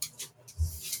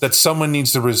 That someone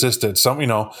needs to resist it.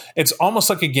 It's almost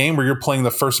like a game where you're playing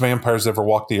the first vampires that ever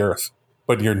walked the earth,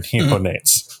 but you're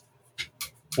neonates.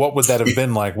 What would that have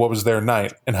been like? What was their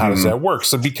night? And how does that work?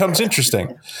 So it becomes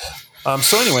interesting. That's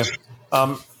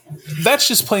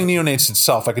just playing neonates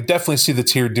itself. I could definitely see the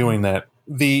tier doing that.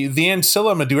 The Ancilla,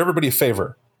 I'm going to do everybody a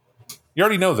favor. You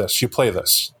already know this. You play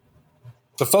this.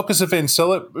 The focus of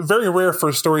Ancilla, very rare for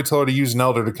a storyteller to use an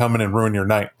elder to come in and ruin your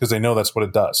night, because they know that's what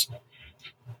it does.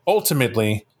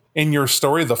 Ultimately, in your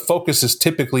story, the focus is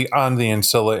typically on the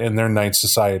Ancilla in their night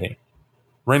society.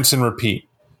 Rinse and repeat.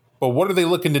 But what are they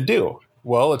looking to do?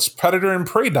 Well, it's predator and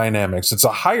prey dynamics. It's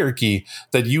a hierarchy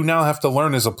that you now have to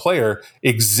learn as a player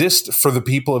exist for the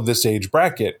people of this age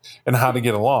bracket and how to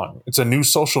get along. It's a new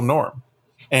social norm.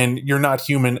 And you're not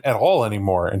human at all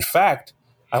anymore. In fact,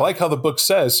 I like how the book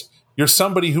says, you're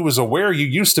somebody who was aware you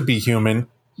used to be human,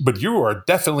 but you are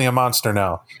definitely a monster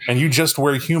now. And you just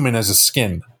wear human as a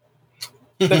skin.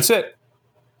 That's it.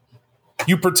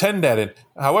 You pretend at it.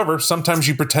 However, sometimes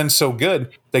you pretend so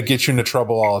good that gets you into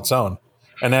trouble all its own.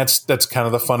 And that's kind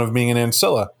of the fun of being an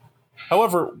Ancilla.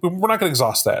 However, we're not going to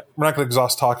exhaust that. We're not going to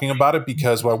exhaust talking about it,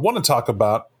 because what I want to talk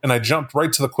about, and I jumped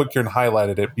right to the quick here and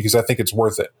highlighted it because I think it's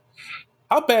worth it.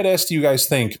 How badass do you guys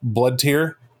think Blood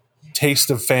Tier,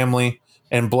 Taste of Family,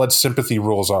 and Blood Sympathy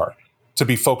rules are to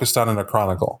be focused on in a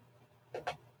chronicle?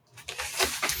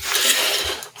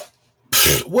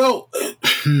 Well,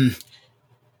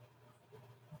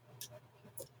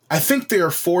 I think they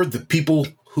are for the people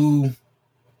who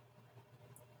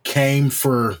came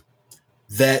for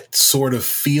that sort of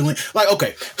feeling. Like,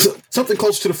 okay, so something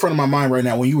close to the front of my mind right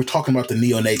now when you were talking about the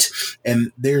neonates,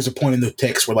 and there's a point in the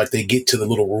text where like they get to the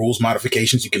little rules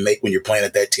modifications you can make when you're playing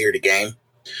at that tier of the game.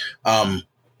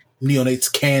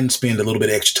 Neonates can spend a little bit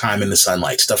of extra time in the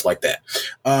sunlight, stuff like that.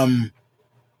 I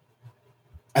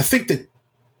think that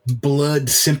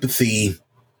Blood Sympathy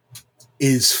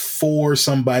is for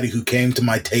somebody who came to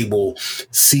my table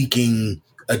seeking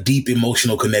a deep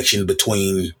emotional connection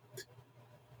between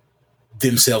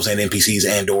themselves and NPCs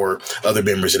and or other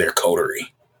members of their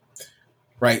coterie.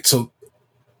 Right? So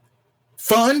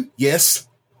fun, yes,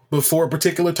 but for a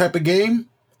particular type of game,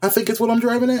 I think it's what I'm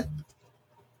driving at.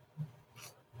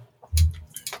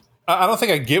 I don't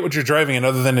think I get what you're driving at,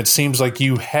 other than it seems like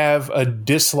you have a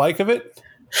dislike of it.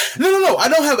 No. I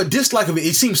don't have a dislike of it.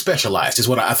 It seems specialized is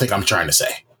what I think I'm trying to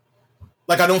say.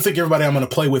 Like, I don't think everybody I'm going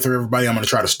to play with or everybody I'm going to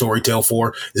try to storytell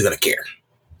for is going to care.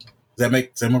 Does that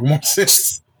make more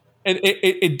sense?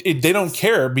 They don't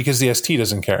care because the ST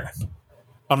doesn't care.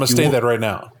 I'm going to say that right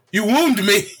now. You wound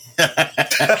me.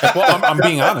 Well, I'm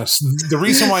being honest. The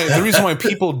reason why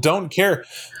people don't care,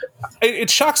 it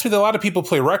shocks me that a lot of people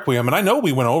play Requiem, and I know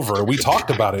we went over it. We talked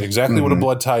about it, exactly what a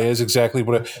blood tie is, exactly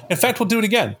in fact, we'll do it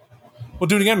again. We'll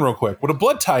do it again real quick. What a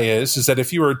blood tie is that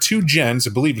if you are 2 gens,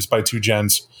 I believe it's by 2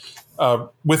 gens,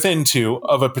 within 2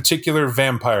 of a particular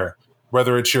vampire,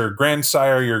 whether it's your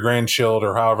grandsire, your grandchild,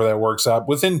 or however that works out,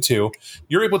 within 2,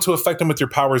 you're able to affect them with your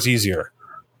powers easier.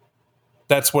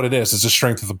 That's what it is. It's the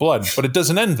strength of the blood. But it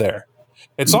doesn't end there.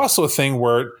 It's also a thing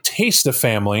where Taste of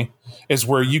Family is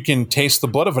where you can taste the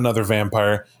blood of another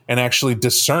vampire and actually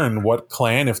discern what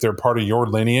clan, if they're part of your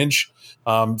lineage,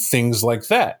 things like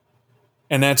that.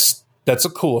 And that's a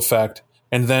cool effect.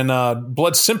 And then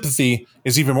Blood Sympathy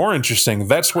is even more interesting.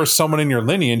 That's where someone in your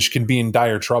lineage can be in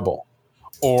dire trouble,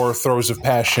 or throes of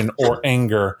passion or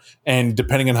anger. And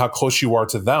depending on how close you are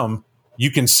to them,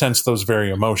 you can sense those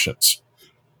very emotions.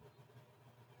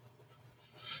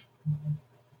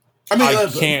 I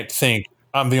can't think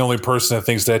I'm the only person that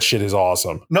thinks that shit is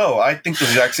awesome. No, I think the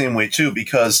exact same way too,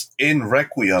 because in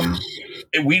Requiem,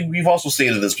 we've also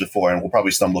stated this before, and we'll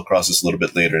probably stumble across this a little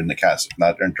bit later in the cast,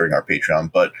 not during our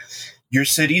Patreon, but your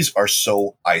cities are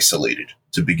so isolated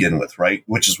to begin with, right?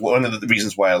 Which is one of the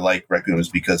reasons why I like Requiem, is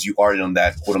because you are in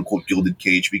that quote unquote gilded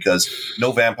cage, because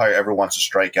no vampire ever wants to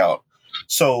strike out.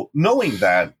 So knowing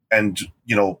that, and,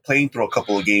 playing through a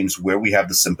couple of games where we have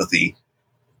the sympathy,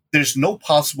 there's no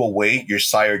possible way your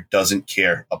sire doesn't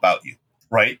care about you,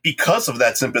 right? Because of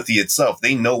that sympathy itself,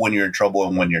 they know when you're in trouble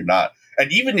and when you're not.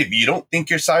 And even if you don't think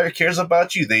your sire cares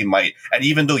about you, they might. And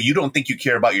even though you don't think you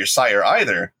care about your sire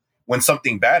either, when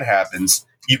something bad happens,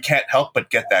 you can't help but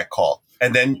get that call.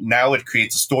 And then now it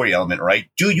creates a story element, right?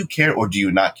 Do you care or do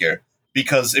you not care?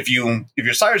 Because if your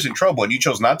sire's in trouble and you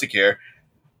chose not to care,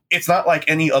 it's not like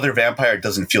any other vampire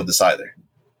doesn't feel this either.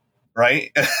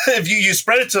 Right? If you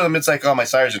spread it to them, it's like, oh, my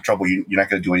sire's in trouble. You're not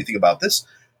going to do anything about this,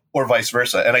 or vice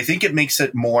versa. And I think it makes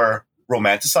it more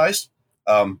romanticized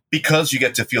because you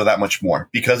get to feel that much more,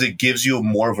 because it gives you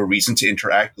more of a reason to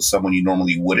interact with someone you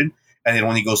normally wouldn't, And it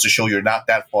only goes to show you're not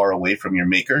that far away from your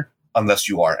maker unless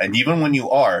you are. And even when you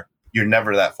are, you're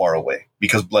never that far away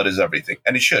because blood is everything.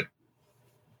 And it should.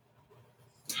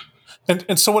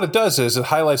 And so what it does is it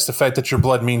highlights the fact that your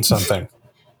blood means something.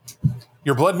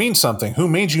 Your blood means something. Who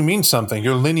made you mean something?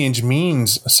 Your lineage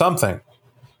means something.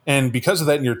 And because of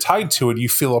that, and you're tied to it, you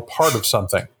feel a part of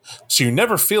something. So you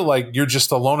never feel like you're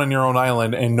just alone on your own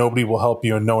island and nobody will help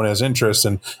you and no one has interest.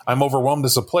 And I'm overwhelmed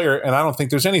as a player and I don't think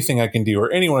there's anything I can do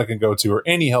or anyone I can go to or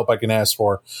any help I can ask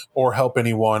for or help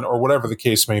anyone or whatever the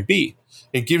case may be.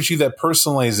 It gives you that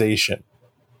personalization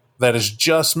that is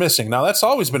just missing. Now, that's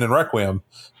always been in Requiem,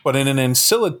 but in an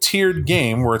Ancilla tiered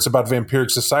game where it's about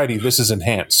vampiric society, this is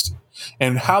enhanced.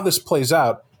 And how this plays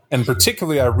out, and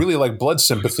particularly I really like blood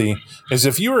sympathy, is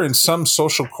if you were in some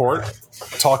social court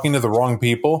talking to the wrong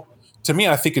people, to me,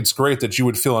 I think it's great that you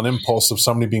would feel an impulse of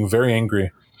somebody being very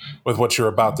angry with what you're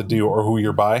about to do or who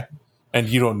you're by, and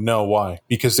you don't know why,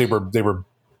 because they were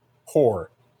poor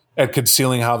at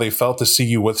concealing how they felt to see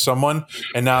you with someone,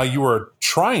 and now you are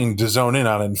trying to zone in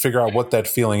on it and figure out what that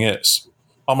feeling is,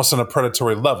 almost on a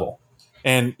predatory level.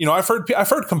 And you know, I've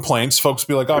heard complaints, folks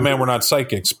be like, "Oh man, we're not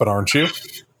psychics," but aren't you?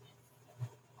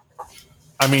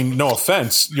 I mean, no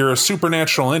offense, you're a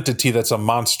supernatural entity that's a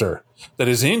monster that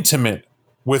is intimate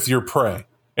with your prey.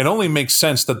 It only makes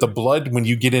sense that the blood, when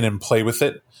you get in and play with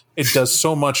it, it does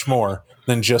so much more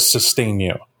than just sustain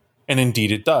you. And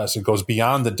indeed it does. It goes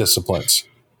beyond the disciplines.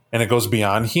 And it goes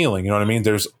beyond healing. You know what I mean?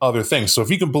 There's other things. So if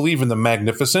you can believe in the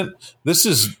magnificent, this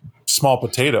is small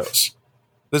potatoes.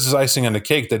 This is icing on the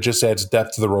cake that just adds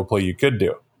depth to the roleplay you could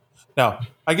do. Now,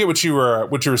 I get what you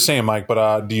were saying, Mike,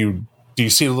 but do you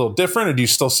see it a little different, or do you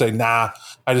still say, nah,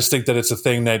 I just think that it's a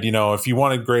thing that, you know, if you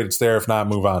want it, great, it's there. If not,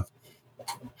 move on.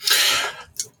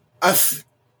 I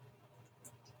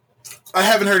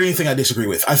haven't heard anything I disagree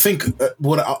with. I think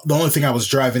the only thing I was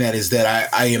driving at is that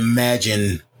I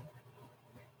imagine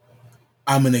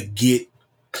I'm going to get...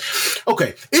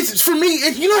 Okay, it's for me,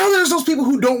 you know how there's those people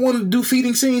who don't want to do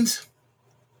feeding scenes?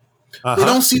 Uh-huh.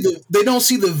 They don't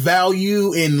see the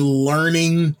value in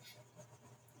learning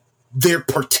their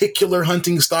particular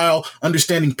hunting style,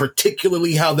 understanding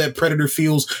particularly how that predator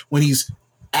feels when he's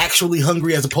actually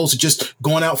hungry as opposed to just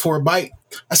going out for a bite.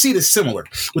 I see it as similar.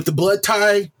 With the blood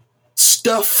tie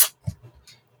stuff,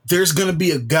 there's going to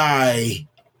be a guy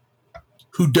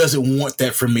who doesn't want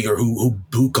that from me or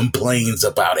who complains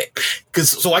about it.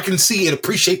 So I can see and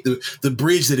appreciate the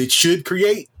bridge that it should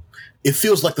create. It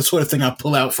feels like the sort of thing I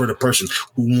pull out for the person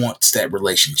who wants that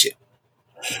relationship.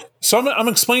 So I'm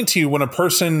explaining to you when a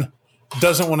person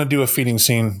doesn't want to do a feeding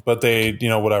scene, but they, you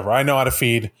know, whatever. I know how to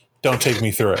feed. Don't take me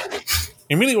through it.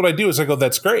 Immediately what I do is I go,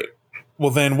 that's great.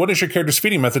 Well, then what is your character's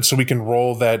feeding method so we can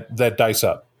roll that dice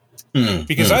up?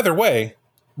 Because either way,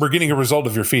 we're getting a result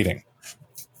of your feeding.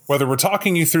 Whether we're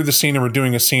talking you through the scene or we're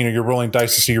doing a scene or you're rolling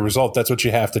dice to see your result, that's what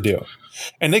you have to do.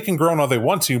 And they can groan all they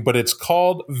want to, but it's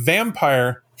called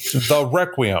Vampire the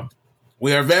Requiem.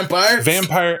 We are vampires?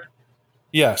 Vampire.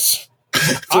 Yes.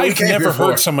 I've never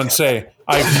heard someone say,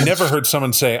 I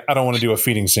don't want to do a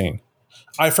feeding scene.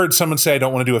 I've heard someone say, I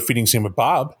don't want to do a feeding scene with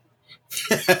Bob.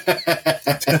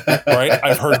 Right?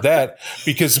 I've heard that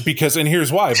because, and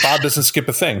here's why. Bob doesn't skip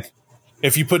a thing.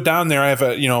 If you put down there, I have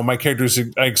my characters,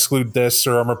 I exclude this,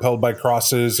 or I'm repelled by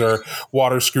crosses, or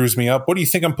water screws me up. What do you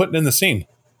think I'm putting in the scene?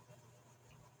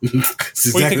 That's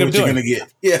exactly what you're going to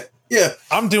get. Yeah.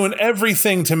 I'm doing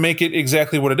everything to make it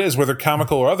exactly what it is, whether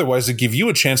comical or otherwise, to give you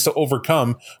a chance to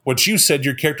overcome what you said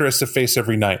your character has to face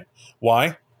every night.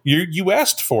 Why? You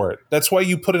asked for it. That's why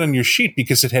you put it on your sheet,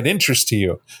 because it had interest to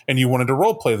you and you wanted to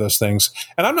role play those things.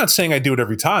 And I'm not saying I do it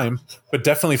every time, but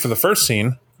definitely for the first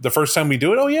scene, the first time we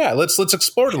do it, oh yeah, let's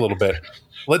explore it a little bit.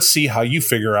 Let's see how you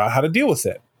figure out how to deal with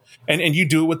it. And you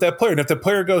do it with that player. And if the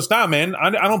player goes, nah, man,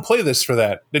 I don't play this for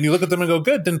that, then you look at them and go,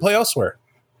 good, then play elsewhere.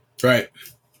 Right.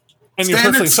 And you're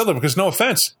perfectly settled, because no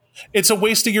offense, it's a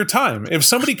waste of your time. If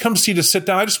somebody comes to you to sit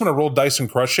down, I just want to roll dice and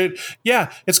crush it.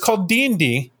 Yeah, it's called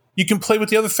D&D. You can play with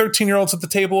the other 13-year-olds at the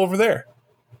table over there.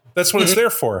 That's what it's there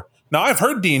for. Now, I've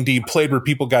heard D&D played where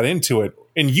people got into it,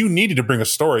 and you needed to bring a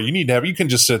story. You can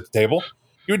just sit at the table.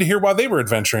 You had to hear why they were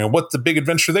adventuring and what the big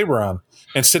adventure they were on,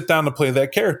 and sit down to play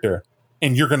that character.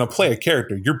 And you're going to play a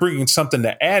character. You're bringing something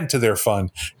to add to their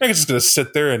fun. You're not just going to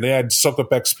sit there and soak up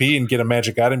XP and get a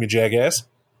magic item, you jackass.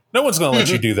 No one's going to let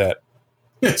you do that.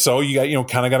 So you got,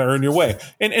 kind of got to earn your way.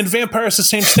 And Vampire is the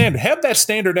same standard. Have that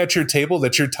standard at your table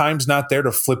that your time's not there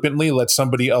to flippantly let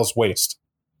somebody else waste.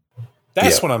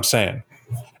 That's what I'm saying.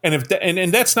 And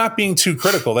and that's not being too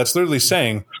critical. That's literally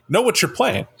saying, know what you're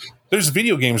playing. There's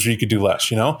video games where you could do less,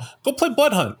 Go play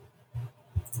Blood Hunt.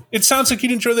 It sounds like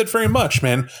you'd enjoy that very much,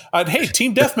 man. Hey,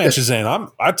 team deathmatch is in.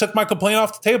 I took my complaint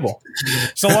off the table.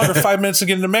 It's no longer 5 minutes to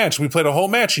get in a match. We played a whole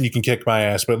match and you can kick my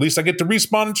ass, but at least I get to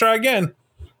respawn and try again.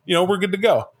 We're good to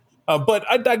go. But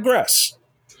I digress.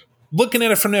 Looking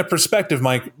at it from that perspective,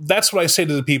 Mike, that's what I say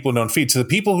to the people who don't feed. To the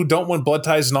people who don't want blood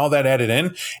ties and all that added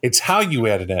in, it's how you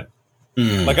add it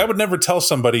in. Like, I would never tell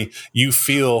somebody you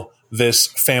feel this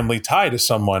family tie to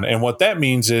someone. And what that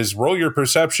means is roll your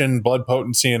perception, blood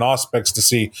potency, and aspects to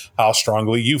see how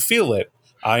strongly you feel it.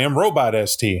 I am Robot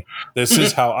ST. This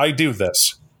is how I do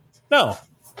this. No.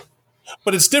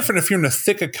 But it's different if you're in the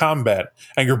thick of combat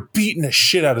and you're beating the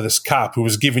shit out of this cop who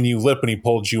was giving you lip when he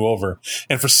pulled you over.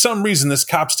 And for some reason, this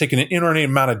cop's taking an inordinate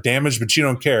amount of damage, but you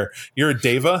don't care. You're a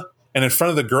Deva, and in front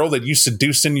of the girl that you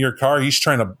seduced into your car, he's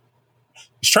trying to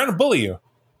bully you.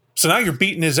 So now you're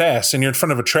beating his ass and you're in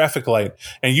front of a traffic light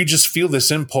and you just feel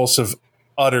this impulse of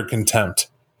utter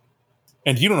contempt.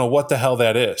 And you don't know what the hell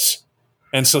that is.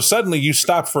 And so suddenly you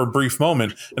stop for a brief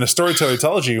moment and a storyteller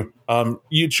tells you,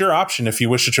 it's your option if you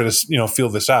wish to try to, feel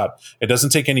this out. It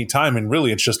doesn't take any time and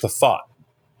really it's just a thought.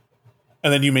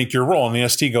 And then you make your roll and the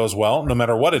ST goes, well, no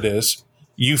matter what it is,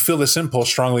 you feel this impulse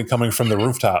strongly coming from the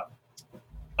rooftop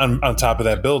on top of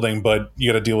that building, but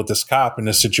you got to deal with this cop in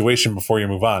this situation before you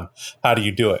move on. How do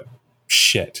you do it?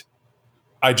 Shit.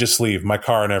 I just leave my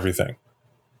car and everything.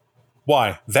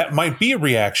 Why? That might be a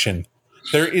reaction.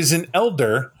 There is an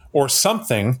elder or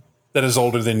something that is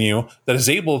older than you that is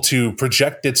able to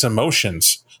project its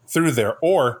emotions through there,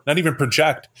 or not even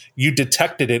project. You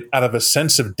detected it out of a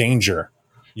sense of danger.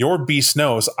 Your beast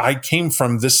knows I came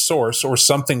from this source or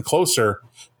something closer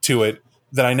to it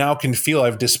that I now can feel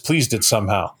I've displeased it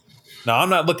somehow. Now, I'm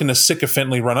not looking to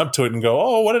sycophantly run up to it and go,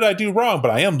 oh, what did I do wrong?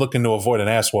 But I am looking to avoid an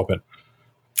ass whooping.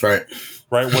 Right.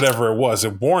 Whatever it was.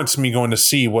 It warrants me going to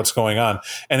see what's going on.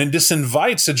 And then this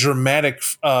invites a dramatic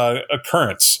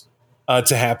occurrence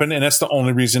to happen. And that's the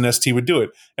only reason ST would do it.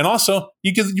 And also,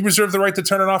 you reserve the right to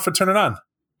turn it off or turn it on.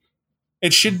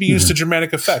 It should be used to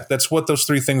dramatic effect. That's what those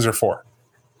three things are for.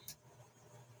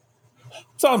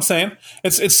 That's all I'm saying.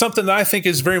 It's something that I think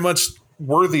is very much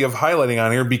worthy of highlighting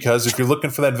on here, because if you're looking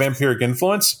for that vampiric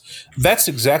influence, that's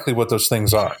exactly what those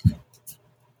things are.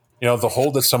 The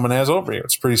hold that someone has over you.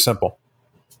 It's pretty simple.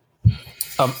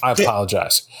 I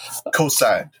apologize.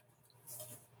 Co-signed.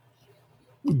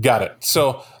 Got it.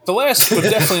 So the last, but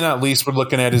definitely not least, we're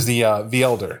looking at is the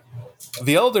Elder.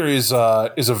 The Elder is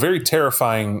a very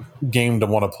terrifying game to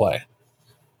want to play.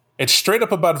 It's straight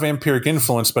up about vampiric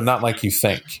influence, but not like you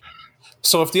think.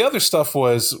 So if the other stuff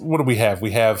was, what do we have?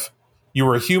 We have you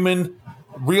were a human,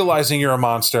 realizing you're a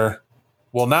monster.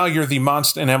 Well, now you're the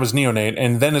monster, and that was Neonate.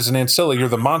 And then as an Ancilla, you're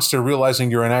the monster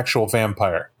realizing you're an actual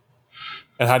vampire.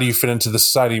 And how do you fit into the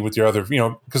society with your other,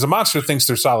 because a monster thinks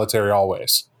they're solitary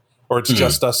always. Or it's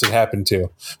just us it happened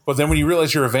to. But then when you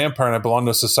realize you're a vampire and I belong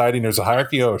to a society and there's a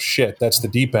hierarchy, oh shit, that's the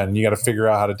deep end. You got to figure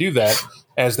out how to do that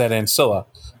as that Ancilla.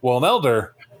 Well, an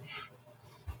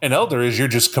elder is you're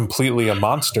just completely a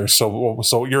monster.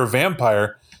 So you're a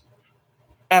vampire,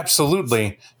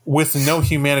 absolutely, with no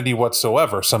humanity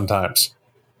whatsoever sometimes.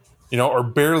 Or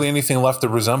barely anything left to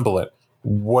resemble it.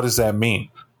 What does that mean?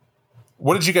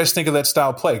 What did you guys think of that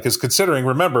style play? Because considering,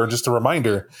 remember, just a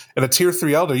reminder, in a tier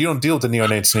 3 Elder, you don't deal with the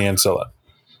Neonates and the Ancilla.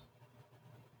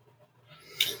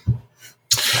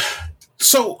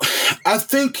 So I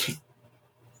think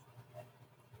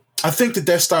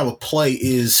that style of play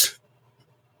is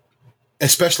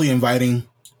especially inviting.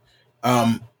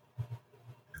 What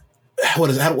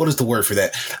is the word for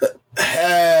that?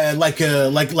 Like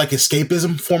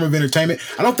escapism, form of entertainment.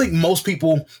 I don't think most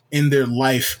people in their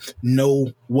life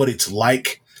know what it's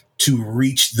like to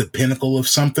reach the pinnacle of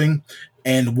something,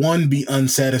 and 1, be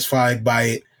unsatisfied by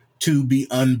it, 2, be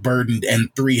unburdened,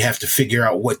 and 3, have to figure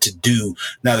out what to do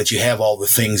now that you have all the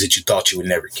things that you thought you would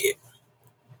never get.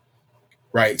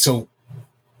 Right. So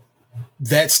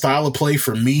that style of play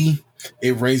for me,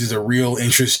 it raises a real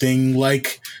interesting,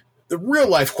 the real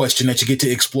life question that you get to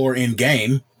explore in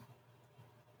game.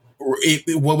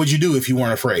 What would you do if you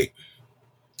weren't afraid?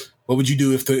 What would you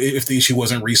do if the issue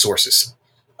wasn't resources?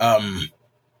 I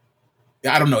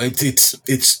don't know.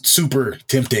 It's super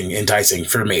tempting, enticing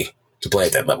for me to play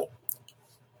at that level.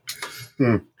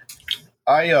 There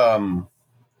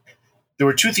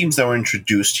were 2 themes that were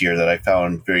introduced here that I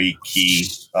found very key,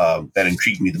 that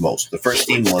intrigued me the most. The first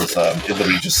theme was, it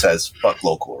literally just says, fuck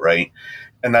local, right?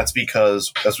 And that's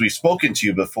because, as we've spoken to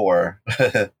you before,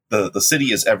 the city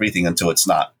is everything until it's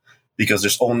not. Because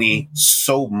there's only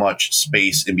so much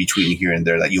space in between here and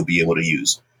there that you'll be able to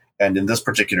use. And in this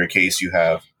particular case, you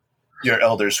have your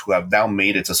elders who have now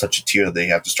made it to such a tier that they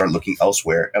have to start looking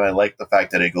elsewhere. And I like the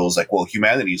fact that it goes well,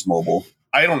 humanity is mobile.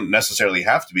 I don't necessarily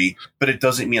have to be, but it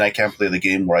doesn't mean I can't play the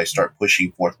game where I start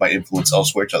pushing forth my influence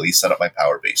elsewhere to at least set up my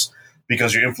power base.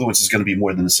 Because your influence is going to be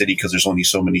more than the city because there's only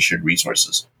so many shared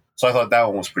resources. So I thought that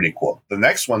one was pretty cool. The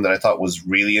next one that I thought was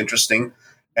really interesting,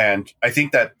 and I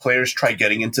think that players try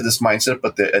getting into this mindset,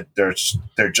 but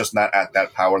they're just not at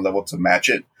that power level to match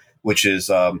it, which is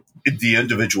the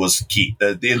individual is key.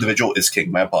 The individual is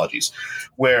king. My apologies.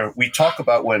 Where we talk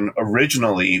about when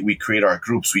originally we create our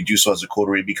groups, we do so as a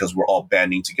coterie because we're all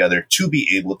banding together to be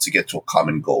able to get to a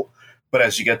common goal. But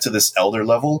as you get to this elder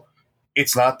level,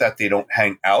 it's not that they don't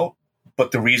hang out,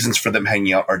 but the reasons for them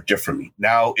hanging out are differently.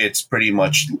 Now it's pretty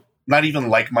much not even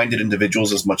like-minded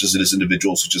individuals as much as it is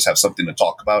individuals who just have something to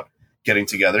talk about, getting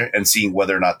together and seeing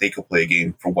whether or not they could play a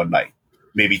game for one night,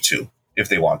 maybe two, if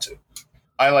they want to.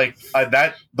 I like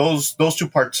that. Those two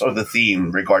parts of the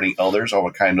theme regarding elders are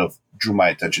what kind of drew my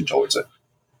attention towards it.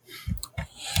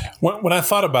 When I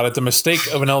thought about it, the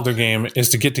mistake of an elder game is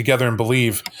to get together and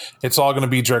believe it's all going to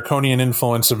be draconian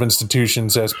influence of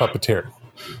institutions as puppeteer.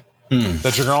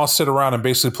 That you're going to all sit around and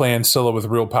basically play Ancilla with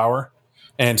real power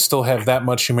and still have that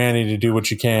much humanity to do what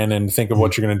you can and think of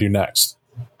what you're going to do next.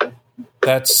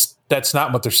 That's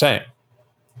not what they're saying.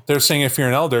 They're saying if you're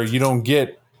an elder, you don't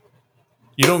get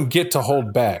to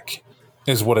hold back,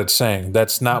 is what it's saying.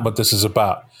 That's not what this is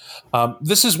about.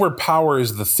 This is where power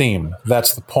is the theme.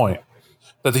 That's the point.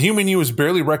 That the human you is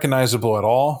barely recognizable at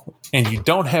all, and you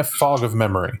don't have fog of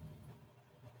memory.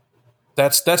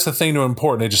 That's the thing to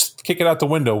important. They just kick it out the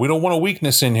window. We don't want a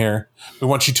weakness in here. We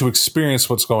want you to experience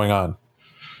what's going on.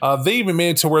 They even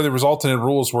made it to where there was alternate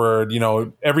rules where,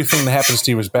 everything that happens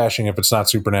to you is bashing if it's not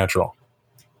supernatural.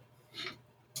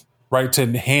 Right? To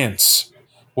enhance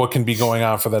what can be going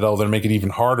on for that elder and make it even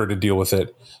harder to deal with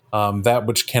it. That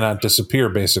which cannot disappear,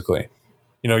 basically.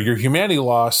 Your humanity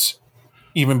loss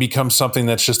even becomes something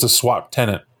that's just a swap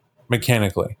tenant,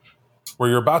 mechanically. Where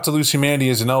you're about to lose humanity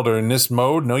as an elder in this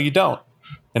mode, no, you don't.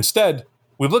 Instead,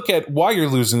 we look at why you're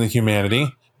losing the humanity,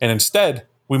 and instead,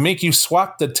 we make you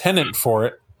swap the tenant for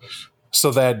it,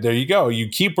 so that, there you go, you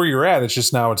keep where you're at, it's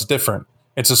just now it's different.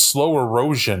 It's a slow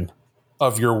erosion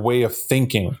of your way of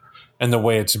thinking and the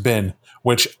way it's been,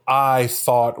 which I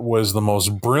thought was the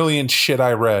most brilliant shit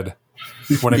I read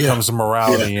when it comes to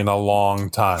morality in a long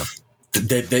time.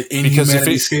 That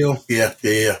inhumanity scale? Yeah.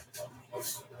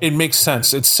 It makes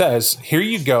sense. It says, here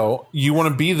you go. You want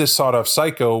to be the sawed-off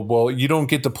psycho. Well, you don't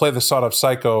get to play the sawed-off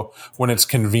psycho when it's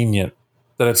convenient,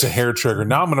 that it's a hair trigger.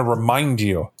 Now I'm going to remind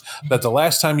you that the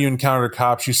last time you encountered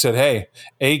cops, you said, hey,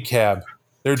 ACAB,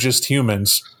 they're just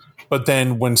humans. But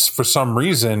then when, for some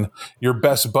reason, your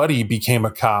best buddy became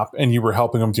a cop and you were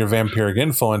helping him with your vampiric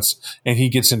influence and he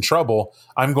gets in trouble,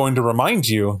 I'm going to remind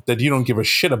you that you don't give a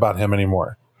shit about him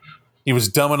anymore. He was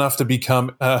dumb enough to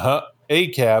become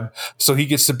ACAB, so he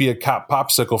gets to be a cop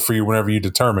popsicle for you whenever you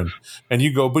determine. And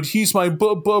you go, but he's my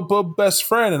best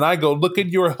friend. And I go, look at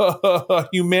your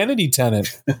humanity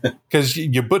tenant. Because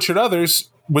you butchered others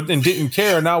and didn't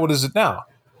care. Now what is it now?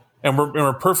 And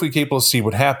we're perfectly capable to see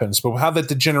what happens. But how that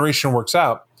degeneration works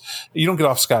out, you don't get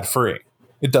off scot-free.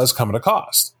 It does come at a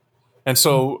cost. And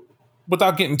so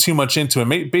without getting too much into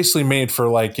it, basically made for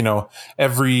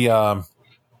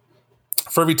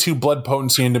for every 2 blood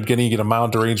potency, you end up getting, you get a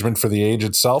mild derangement for the age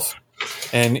itself.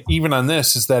 And even on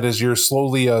this, is that as you're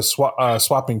slowly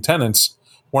swapping tenants,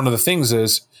 one of the things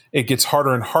is it gets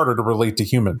harder and harder to relate to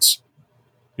humans.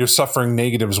 You're suffering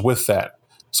negatives with that.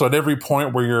 So at every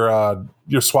point where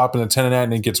you're swapping the tenant at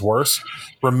and it gets worse,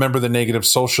 remember the negative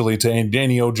socially to any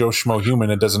Joe Schmo human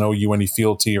that doesn't owe you any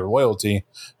fealty or loyalty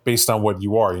based on what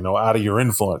you are, out of your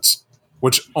influence,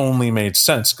 which only made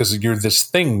sense because you're this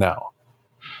thing now.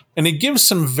 And it gives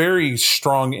some very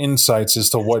strong insights as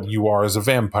to what you are as a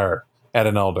vampire at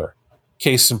an elder.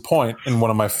 Case in point, and one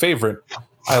of my favorite,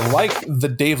 I like the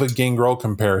Deva Gangrel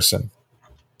comparison.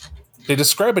 They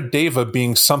describe a Deva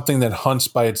being something that hunts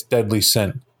by its deadly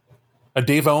sin. A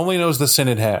Deva only knows the sin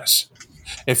it has.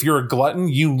 If you're a glutton,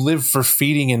 you live for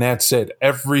feeding and that's it.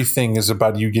 Everything is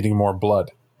about you getting more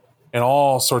blood. In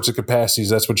all sorts of capacities,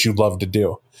 that's what you love to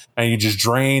do. And you just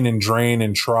drain and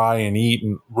try and eat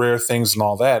and rare things and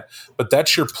all that. But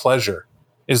that's your pleasure,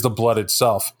 is the blood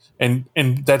itself. And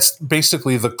that's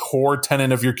basically the core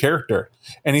tenet of your character.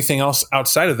 Anything else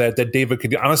outside of that Deva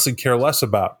could honestly care less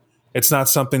about. It's not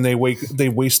something they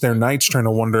waste their nights trying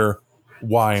to wonder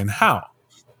why and how.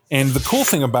 And the cool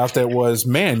thing about that was,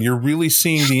 man, you're really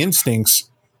seeing the instincts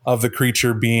of the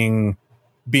creature being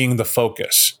the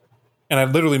focus. And I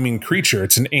literally mean creature.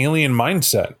 It's an alien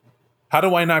mindset. How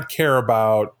do I not care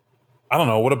about, I don't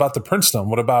know, what about the princedom?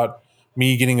 What about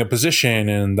me getting a position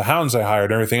and the hounds I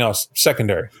hired and everything else?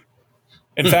 Secondary.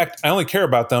 In fact, I only care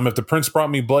about them if the prince brought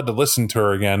me blood to listen to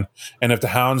her again, and if the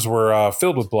hounds were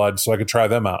filled with blood so I could try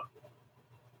them out.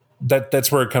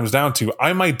 That's where it comes down to.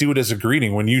 I might do it as a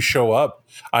greeting. When you show up,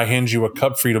 I hand you a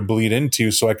cup for you to bleed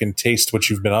into so I can taste what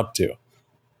you've been up to.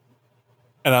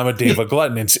 And I'm a Deva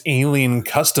glutton. It's alien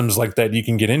customs like that you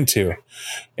can get into.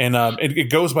 And it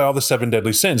goes by all the 7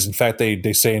 deadly sins. In fact,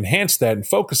 they say enhance that and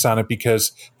focus on it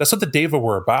because that's what the Deva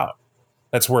were about.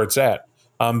 That's where it's at.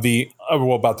 About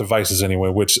the vices anyway,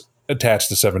 which attach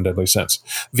to 7 deadly sins.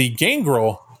 The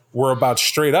Gangrel were about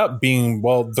straight up being,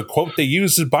 well, the quote they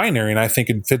use is binary, and I think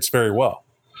it fits very well.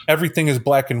 Everything is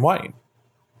black and white.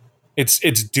 It's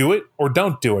do it or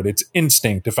don't do it. It's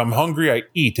instinct. If I'm hungry, I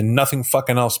eat, and nothing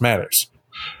fucking else matters.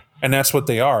 And that's what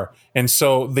they are. And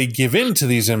so they give in to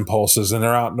these impulses, and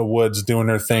they're out in the woods doing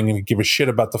their thing and give a shit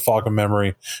about the fog of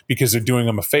memory because they're doing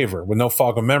them a favor. With no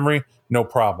fog of memory, no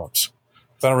problems.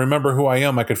 If I don't remember who I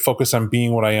am, I could focus on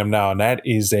being what I am now, and that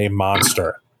is a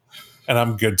monster. And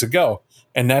I'm good to go.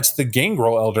 And that's the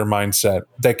Gangrel Elder mindset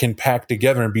that can pack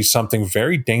together and be something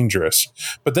very dangerous.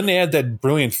 But then they add that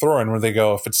brilliant throw in where they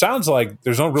go, if it sounds like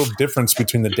there's no real difference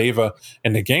between the Deva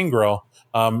and the Gangrel,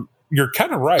 you're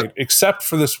kind of right, except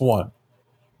for this one.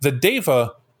 The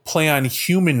Deva play on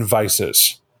human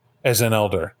vices as an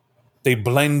elder. They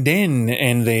blend in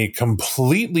and they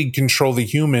completely control the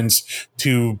humans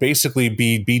to basically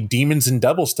be demons and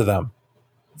devils to them.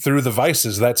 Through the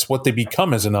vices, that's what they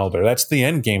become as an elder. That's the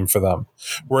end game for them.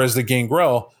 Whereas the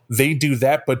Gangrel, they do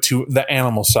that, but to the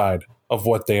animal side of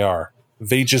what they are.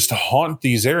 They just haunt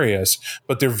these areas,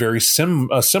 but they're very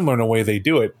similar in the way they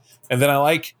do it. And then I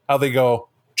like how they go,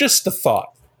 just a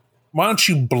thought. Why don't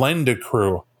you blend a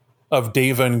crew of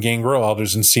Deva and Gangrel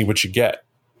elders and see what you get?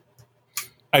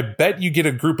 I bet you get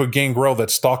a group of Gangrel that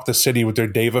stalk the city with their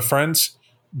Deva friends,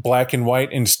 black and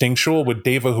white, instinctual, with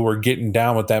Deva who are getting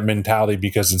down with that mentality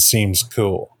because it seems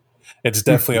cool. It's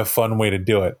definitely a fun way to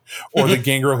do it. Or the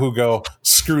Gangrel who go,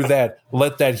 screw that,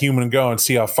 let that human go and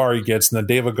see how far he gets. And the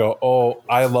Deva go, oh,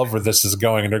 I love where this is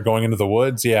going. And they're going into the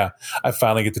woods. Yeah, I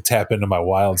finally get to tap into my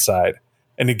wild side.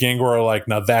 And the Gangrel are like,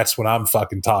 now that's what I'm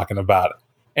fucking talking about.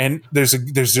 And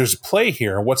there's play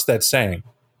here. What's that saying?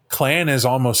 Clan is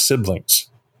almost siblings.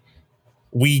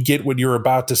 We get what you're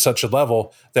about to such a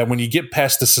level that when you get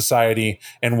past the society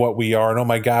and what we are, and oh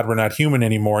my God, we're not human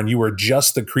anymore, and you are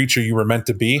just the creature you were meant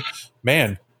to be,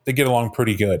 man, they get along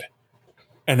pretty good.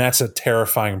 And that's a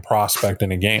terrifying prospect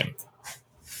in a game.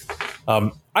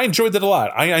 I enjoyed that a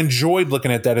lot. I enjoyed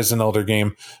looking at that as an elder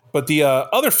game. But the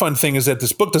other fun thing is that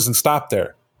this book doesn't stop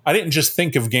there. I didn't just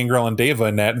think of Gangrel and Deva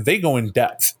in that. They go in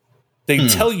depth. They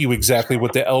tell you exactly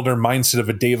what the elder mindset of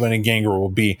a Deva and a Gangrel will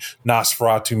be.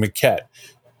 Nosferatu, Maquette.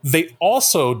 They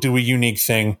also do a unique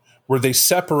thing where they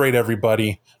separate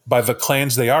everybody by the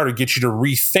clans they are to get you to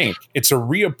rethink. It's a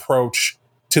reapproach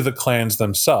to the clans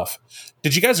themselves.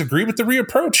 Did you guys agree with the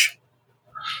reapproach?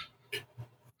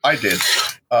 I did.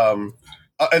 And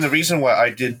the reason why I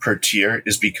did per tier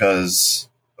is because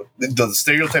the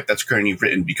stereotype that's currently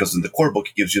written, because in the core book,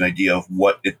 it gives you an idea of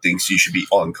what it thinks you should be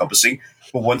all encompassing.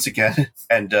 But once again,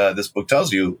 and this book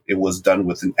tells you, it was done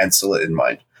with an Ancilla in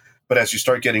mind. But as you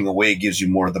start getting away, it gives you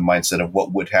more of the mindset of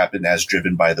what would happen as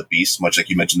driven by the beast. Much like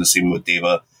you mentioned the same way with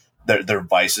Deva, their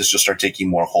vices just start taking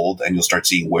more hold, and you'll start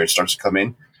seeing where it starts to come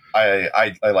in.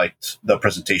 I liked the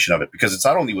presentation of it because it's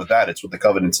not only with that, it's with the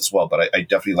Covenants as well. But I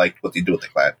definitely liked what they do with the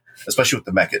clan, especially with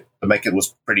the Mekket. The Mekket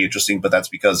was pretty interesting, but that's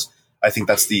because I think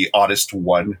that's the oddest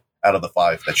one out of the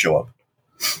 5 that show up.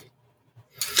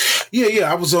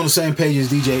 Yeah, I was on the same page as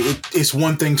DJ. It's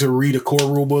one thing to read a core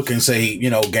rule book and say,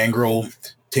 Gangrel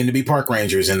tend to be park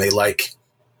rangers and they like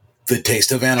the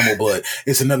taste of animal blood.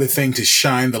 It's another thing to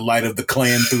shine the light of the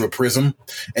clan through a prism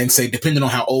and say, depending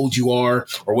on how old you are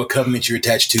or what covenant you're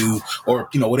attached to, or,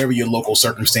 whatever your local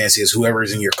circumstance is, whoever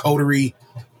is in your coterie,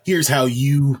 here's how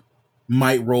you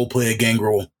might role play a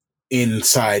Gangrel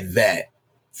inside that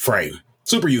frame.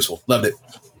 Super useful. Loved it.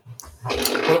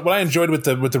 What I enjoyed with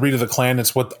the read of the clan,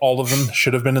 it's what all of them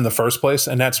should have been in the first place,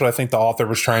 and that's what I think the author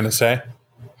was trying to say.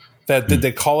 That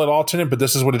they call it alternate, but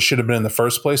this is what it should have been in the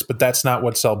first place. But that's not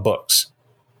what sell books.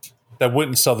 That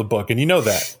wouldn't sell the book, and you know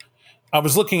that. I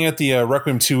was looking at the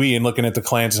Requiem 2e and looking at the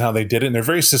clans and how they did it, and they're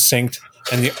very succinct,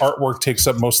 and the artwork takes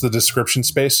up most of the description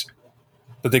space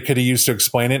that they could have used to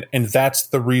explain it, and that's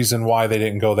the reason why they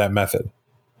didn't go that method.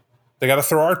 They got to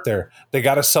throw art there. They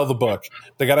got to sell the book.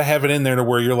 They got to have it in there to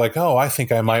where you're like, oh, I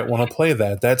think I might want to play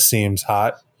that. That seems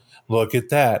hot. Look at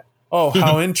that. Oh,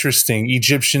 how interesting.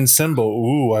 Egyptian symbol.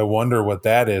 Ooh, I wonder what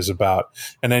that is about.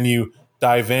 And then you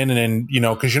dive in and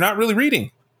then, because you're not really reading.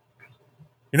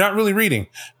 You're not really reading.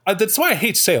 That's why I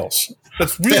hate sales.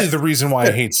 That's really the reason why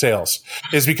I hate sales,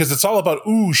 is because it's all about,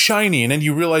 ooh, shiny, and then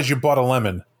you realize you bought a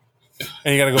lemon.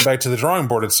 And you got to go back to the drawing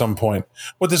board at some point.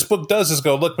 What this book does is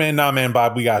go, look, man,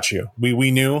 Bob, we got you. We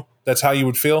knew that's how you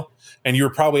would feel. And you were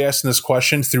probably asking this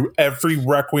question through every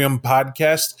Requiem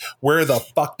podcast. Where the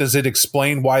fuck does it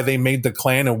explain why they made the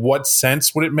clan, and what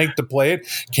sense would it make to play it?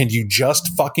 Can you just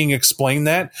fucking explain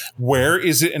that? Where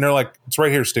is it? And they're like, it's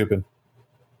right here, stupid.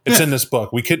 It's in this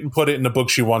book. We couldn't put it in the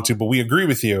books you want to, but we agree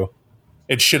with you.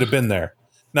 It should have been there.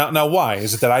 Now, why?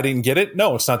 Is it that I didn't get it?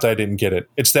 No, it's not that I didn't get it.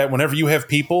 It's that whenever you have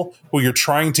people who you're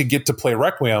trying to get to play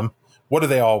Requiem, what do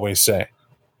they always say?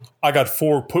 I got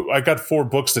four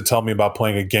books that tell me about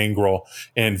playing a Gangrel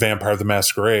in Vampire the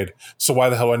Masquerade. So why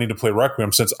the hell do I need to play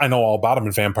Requiem, since I know all about them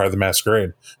in Vampire the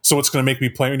Masquerade? So what's going to make me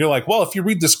play? And you're like, well, if you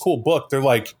read this cool book, they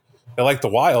like the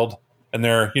wild, and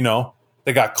they're,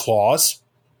 they got claws,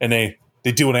 and they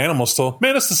do an animal still.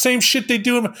 Man, it's the same shit they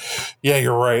do. Yeah,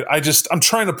 you're right. I'm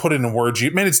trying to put it in words.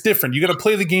 Man, it's different. You got to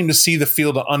play the game to see the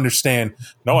feel, to understand.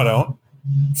 No, I don't.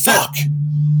 Fuck.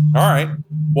 All right.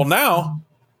 Well, now,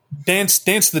 Dance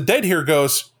the Dead here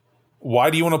goes,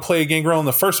 why do you want to play a Gangrel in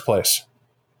the first place?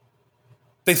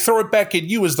 They throw it back at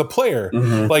you as the player.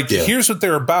 Mm-hmm. Here's what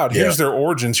they're about. Here's their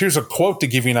origins. Here's a quote to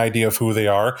give you an idea of who they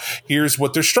are. Here's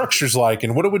what their structure's like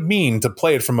and what it would mean to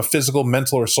play it from a physical,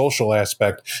 mental, or social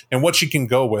aspect, and what you can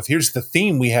go with. Here's the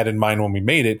theme we had in mind when we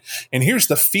made it, and here's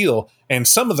the feel and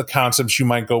some of the concepts you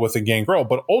might go with a Gangrel.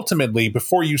 But ultimately,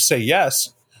 before you say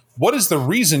yes, what is the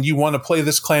reason you want to play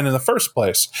this clan in the first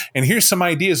place? And here's some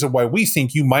ideas of why we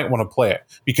think you might want to play it.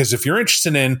 Because if you're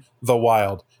interested in the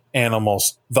wild,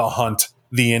 animals, the hunt,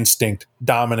 the instinct,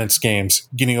 dominance games,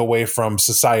 getting away from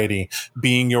society,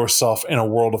 being yourself in a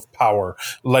world of power,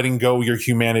 letting go your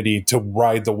humanity to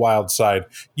ride the wild side,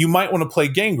 you might want to play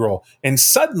Gangrel. And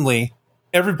suddenly,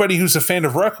 everybody who's a fan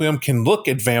of Requiem can look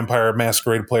at Vampire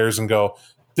Masquerade players and go,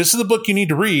 this is the book you need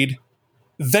to read,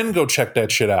 then go check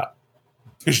that shit out.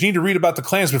 Because you need to read about the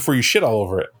clans before you shit all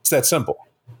over it. It's that simple.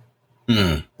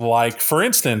 Like, for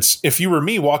instance, if you were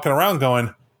me walking around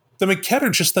going, the Maquette are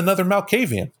just another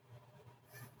Malkavian.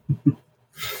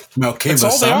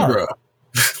 Malkava Sombra.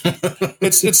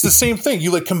 It's the same thing.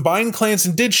 You combined clans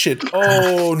and did shit.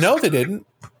 Oh, no, they didn't.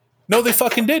 No, they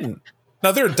fucking didn't.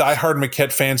 Now, there are diehard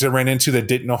Maquette fans I ran into that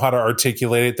didn't know how to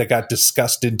articulate it, that got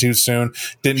disgusted too soon,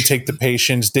 didn't take the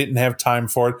patience, didn't have time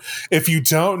for it. If you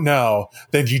don't know,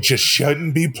 then you just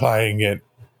shouldn't be playing it.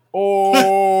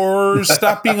 Or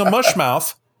stop being a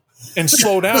mushmouth and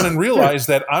slow down and realize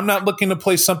that I'm not looking to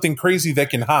play something crazy that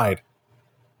can hide.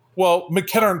 Well,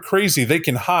 Maquette aren't crazy. They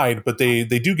can hide, but they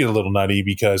do get a little nutty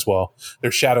because, well, their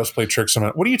shadows play tricks on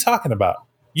it. What are you talking about?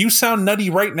 You sound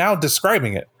nutty right now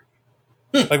describing it.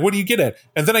 Like, what do you get at?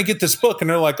 And then I get this book, and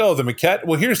they're like, oh, the Maquette?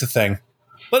 Well, here's the thing.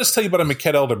 Let us tell you about a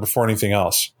Maquette elder before anything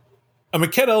else. A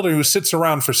Maquette elder who sits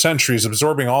around for centuries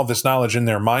absorbing all this knowledge in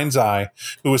their mind's eye,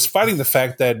 who is fighting the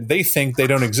fact that they think they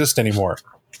don't exist anymore.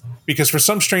 Because for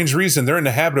some strange reason, they're in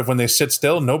the habit of when they sit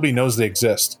still, nobody knows they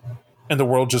exist. And the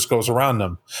world just goes around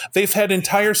them. They've had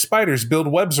entire spiders build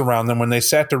webs around them when they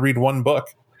sat to read one book.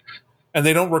 And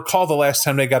they don't recall the last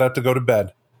time they got up to go to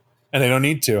bed. And they don't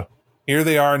need to. Here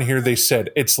they are, and here they sit.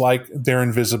 It's like they're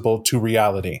invisible to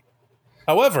reality.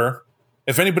 However,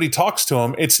 if anybody talks to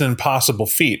them, it's an impossible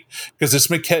feat, because this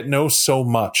Maquette knows so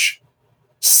much.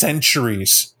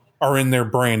 Centuries are in their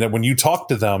brain that when you talk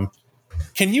to them,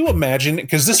 can you imagine,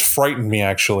 because this frightened me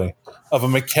actually, of a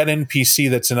Maquette NPC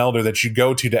that's an elder that you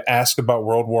go to ask about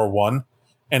World War I,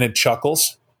 and it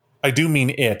chuckles? I do mean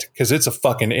it, because it's a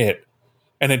fucking it.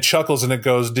 And it chuckles and it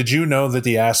goes, did you know that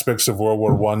the aspects of World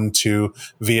War I, II,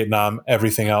 Vietnam,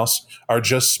 everything else are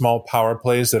just small power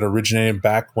plays that originated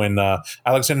back when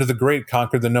Alexander the Great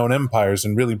conquered the known empires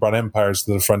and really brought empires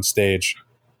to the front stage?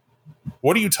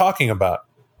 What are you talking about?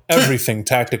 Everything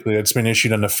tactically that's been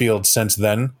issued on the field since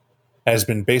then has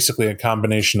been basically a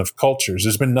combination of cultures.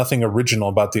 There's been nothing original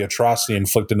about the atrocity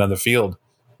inflicted on the field.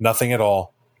 Nothing at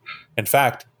all. In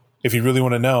fact, if you really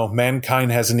want to know,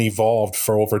 mankind hasn't evolved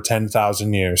for over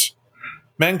 10,000 years.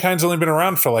 Mankind's only been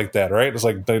around for like that, right? It's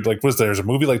like there's a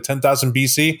movie like 10,000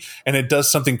 BC, and it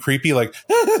does something creepy like,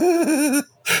 no,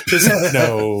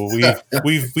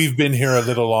 we've been here a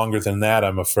little longer than that,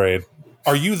 I'm afraid.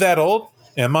 Are you that old?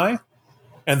 Am I?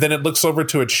 And then it looks over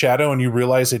to its shadow, and you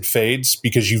realize it fades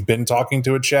because you've been talking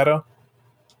to its shadow.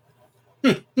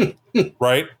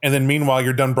 Right? And then meanwhile,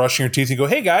 you're done brushing your teeth. You go,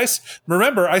 hey guys,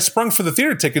 remember, I sprung for the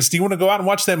theater tickets. Do you want to go out and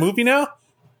watch that movie now?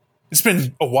 It's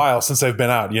been a while since I've been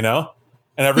out, you know?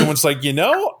 And everyone's like,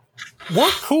 we're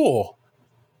cool.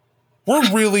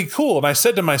 We're really cool. And I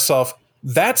said to myself,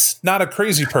 that's not a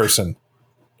crazy person.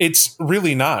 It's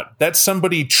really not. That's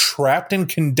somebody trapped and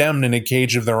condemned in a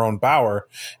cage of their own power,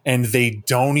 and they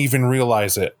don't even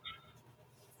realize it.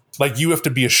 Like, you have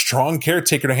to be a strong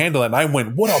caretaker to handle it. And I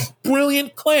went, what a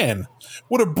brilliant clan.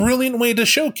 What a brilliant way to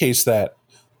showcase that.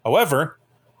 However,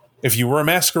 if you were a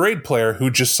Masquerade player who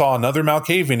just saw another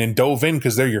Malkavian and dove in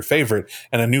because they're your favorite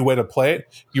and a new way to play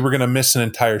it, you were going to miss an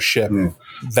entire ship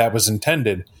that was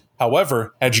intended.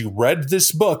 However, had you read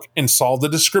this book and saw the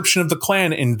description of the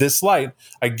clan in this light,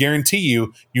 I guarantee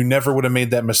you, you never would have made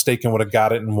that mistake and would have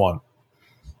got it and won.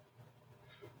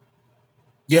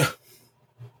 Yeah.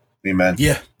 Amen.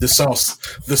 Yeah, the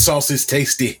sauce is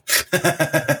tasty.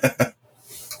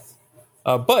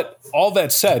 But all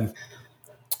that said,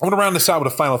 I want to round this out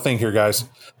with a final thing here, guys,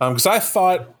 because I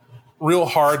thought real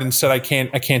hard and said I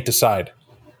can't decide.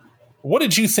 What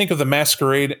did you think of the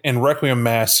Masquerade and Requiem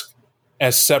Mask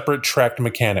as separate tracked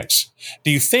mechanics?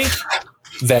 Do you think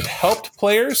that helped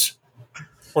players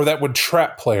or that would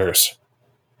trap players?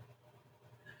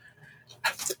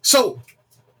 So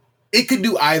it could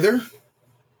do either.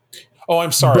 Oh,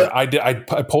 I'm sorry. But, I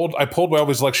pulled what I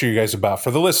always lecture you guys about.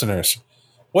 For the listeners,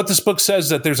 what this book says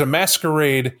that there's a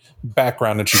Masquerade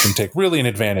background that you can take, really an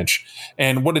advantage.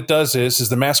 And what it does is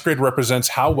the Masquerade represents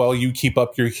how well you keep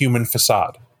up your human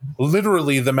facade.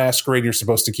 Literally the Masquerade you're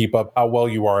supposed to keep up, how well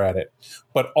you are at it.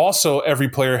 But also every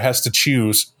player has to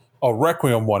choose a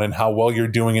Requiem one and how well you're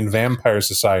doing in Vampire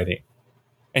Society.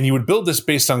 And you would build this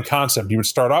based on concept. You would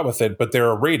start out with it, but there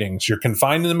are ratings. You're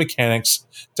confined to the mechanics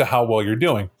to how well you're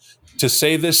doing. To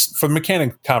say this for the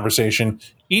mechanic conversation,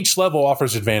 each level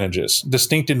offers advantages,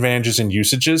 distinct advantages and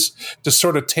usages to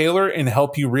sort of tailor and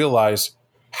help you realize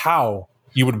how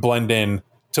you would blend in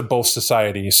to both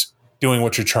societies doing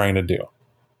what you're trying to do.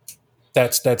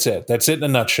 That's it. That's it in a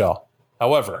nutshell.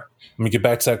 However, let me get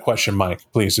back to that question, Mike,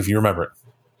 please, if you remember it.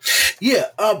 Yeah.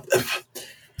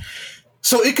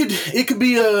 So it could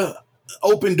be a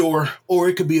open door or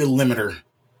it could be a limiter.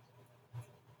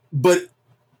 But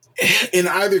in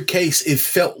either case, it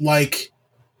felt like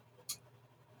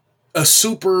a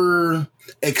super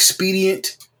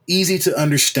expedient, easy to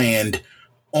understand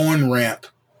on-ramp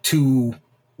to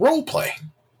roleplay.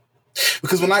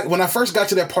 Because when I first got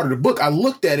to that part of the book, I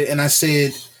looked at it and I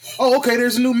said, oh, okay,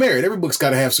 there's a new merit. Every book's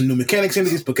got to have some new mechanics in it.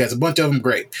 This book has a bunch of them.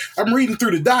 Great. I'm reading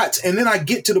through the dots, and then I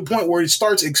get to the point where it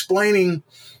starts explaining,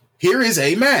 here is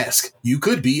a mask. You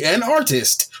could be an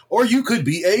artist, or you could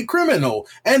be a criminal,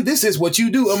 and this is what you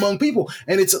do among people.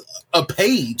 And it's a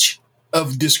page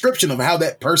of description of how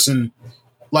that person,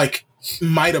 like,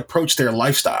 might approach their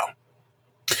lifestyle.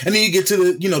 And then you get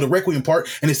to the Requiem part,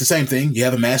 and it's the same thing. You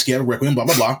have a mask, you have a Requiem, blah,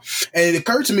 blah, blah. And it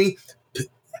occurred to me,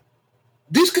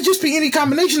 these could just be any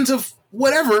combinations of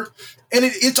whatever. And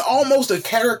it's almost a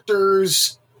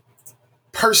character's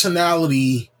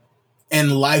personality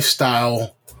and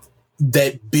lifestyle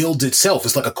that builds itself.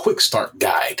 It's like a quick start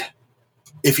guide.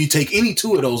 If you take any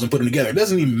two of those and put them together, it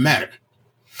doesn't even matter.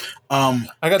 I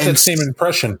got that same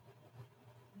impression.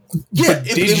 Yeah.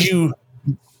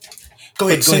 Go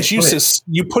ahead.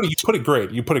 You put it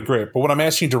great. You put it great. But what I'm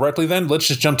asking you directly then, let's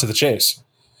just jump to the chase.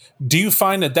 Do you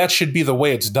find that should be the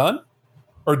way it's done?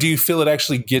 Or do you feel it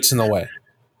actually gets in the way?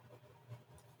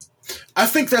 I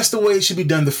think that's the way it should be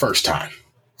done the first time.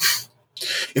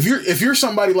 If you're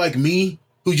somebody like me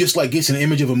who just like gets an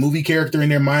image of a movie character in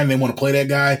their mind and they want to play that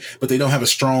guy, but they don't have a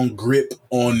strong grip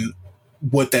on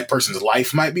what that person's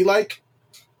life might be like,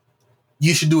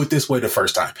 you should do it this way the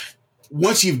first time.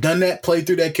 Once you've done that, played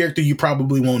through that character, you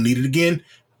probably won't need it again,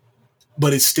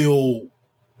 but it's still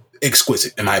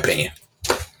exquisite, in my opinion.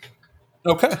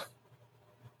 Okay.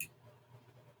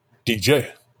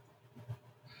 DJ.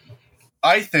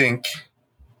 I think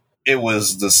it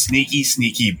was the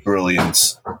sneaky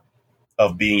brilliance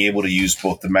of being able to use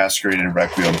both the Masquerade and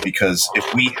Requiem, because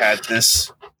if we had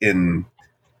this in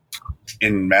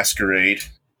Masquerade,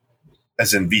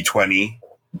 as in V20,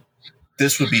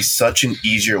 this would be such an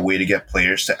easier way to get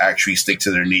players to actually stick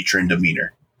to their nature and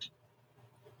demeanor.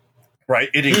 Right?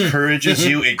 It encourages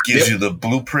you. It gives you the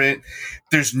blueprint.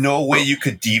 There's no way you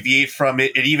could deviate from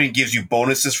it. It even gives you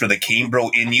bonuses for the cane bro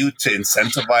in you to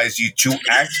incentivize you to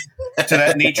act to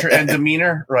that nature and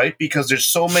demeanor, right? Because there's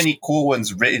so many cool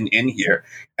ones written in here.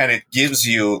 And it gives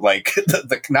you, like,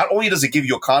 not only does it give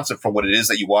you a concept for what it is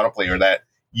that you want to play or that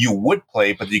you would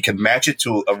play, but you can match it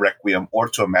to a Requiem or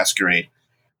to a Masquerade.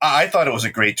 I thought it was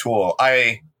a great tool.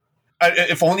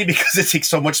 If only because it takes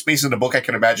so much space in the book, I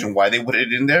can imagine why they put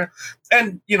it in there.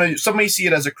 And, some may see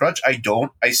it as a crutch. I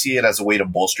don't. I see it as a way to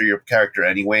bolster your character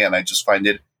anyway, and I just find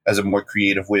it as a more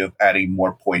creative way of adding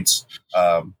more points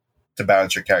to to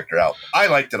balance your character out. I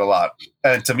liked it a lot.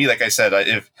 And to me, like I said,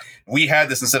 if we had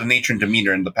this instead of nature and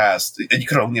demeanor in the past, you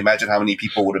could only imagine how many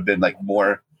people would have been like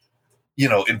more,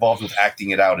 involved with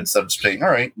acting it out instead of just saying, all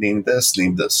right, name this,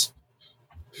 name this.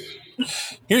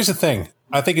 Here's the thing.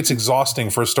 I think it's exhausting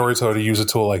for a storyteller to use a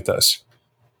tool like this.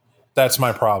 That's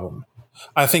my problem.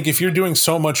 I think if you're doing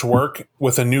so much work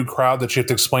with a new crowd that you have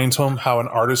to explain to them how an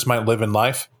artist might live in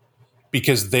life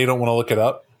because they don't want to look it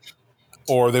up,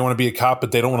 or they want to be a cop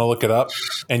but they don't want to look it up,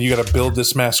 and you got to build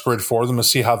this masquerade for them to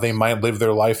see how they might live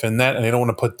their life in that, and they don't want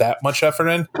to put that much effort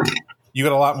in, you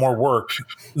got a lot more work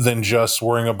than just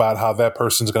worrying about how that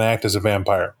person's going to act as a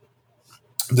vampire.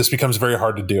 This becomes very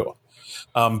hard to do.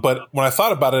 But when I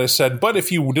thought about it, I said, but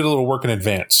if you did a little work in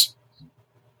advance,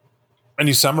 and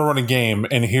you said, I'm going to run a game,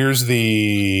 and here's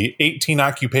the 18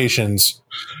 occupations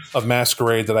of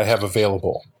masquerade that I have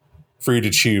available for you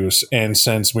to choose. And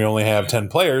since we only have 10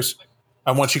 players,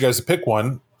 I want you guys to pick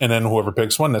one, and then whoever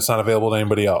picks one, that's not available to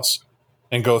anybody else,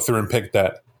 and go through and pick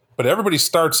that. But everybody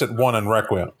starts at 1 on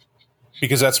Requiem,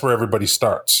 because that's where everybody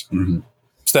starts. Mm-hmm.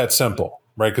 It's that simple.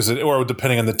 Right, because or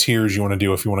depending on the tiers you want to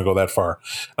do, if you want to go that far.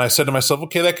 And I said to myself,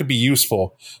 okay, that could be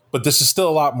useful, but this is still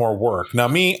a lot more work. Now,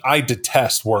 me, I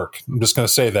detest work. I'm just going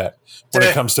to say that when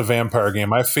it comes to vampire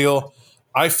game, I feel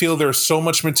there's so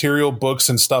much material, books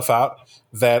and stuff out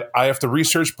that I have to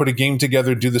research, put a game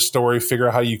together, do the story, figure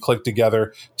out how you click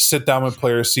together, sit down with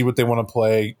players, see what they want to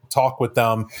play, talk with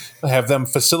them, have them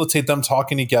facilitate them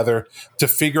talking together to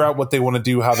figure out what they want to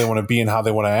do, how they want to be, and how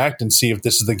they want to act, and see if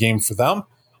this is the game for them.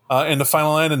 In the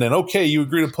final end, and then, okay, you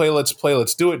agree to play,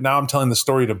 let's do it. Now I'm telling the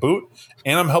story to boot,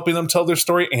 and I'm helping them tell their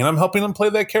story, and I'm helping them play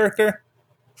that character.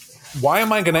 Why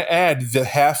am I going to add the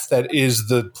half that is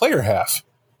the player half?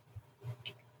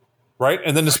 Right?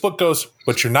 And then this book goes,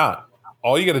 but you're not.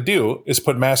 All you got to do is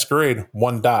put Masquerade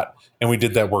 1 dot, and we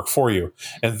did that work for you.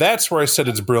 And that's where I said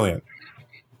it's brilliant.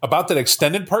 About that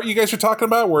extended part you guys are talking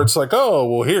about, where it's like, oh,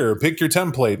 well, here, pick your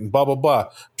template, and blah, blah, blah.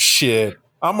 Shit.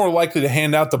 I'm more likely to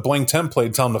hand out the blank template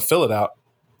and tell them to fill it out.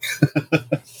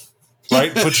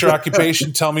 Right? Put your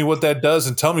occupation, tell me what that does,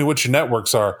 and tell me what your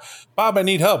networks are. Bob, I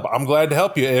need help. I'm glad to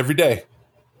help you every day.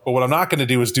 But what I'm not going to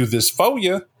do is do this for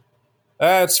you.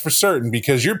 That's for certain,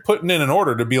 because you're putting in an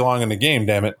order to belong in the game,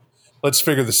 damn it. Let's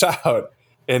figure this out.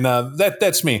 And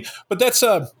that's me. But that's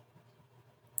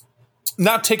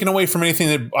not taken away from anything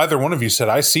that either one of you said.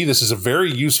 I see this as a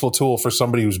very useful tool for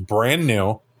somebody who's brand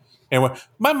new. And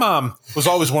my mom was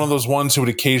always one of those ones who would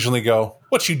occasionally go,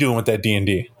 what you doing with that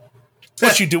D&D?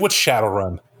 What you do? What's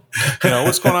Shadowrun?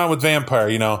 What's going on with Vampire?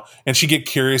 And she'd get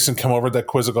curious and come over with that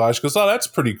quizzical eye. She goes, oh, that's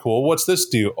pretty cool. What's this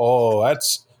do? Oh, I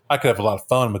could have a lot of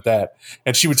fun with that.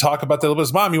 And she would talk about that a little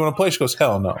bit. Mom, you want to play? She goes,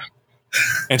 hell no.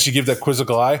 And she'd give that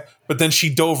quizzical eye. But then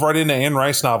she dove right into Anne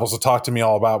Rice novels to talk to me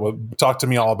all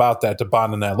about that, to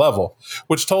bond on that level,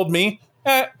 which told me,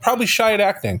 probably shy at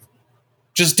acting.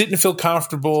 Just didn't feel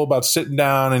comfortable about sitting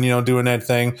down and, doing that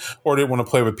thing, or didn't want to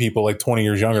play with people like 20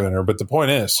 years younger than her. But the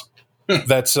point is,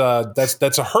 that's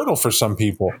a hurdle for some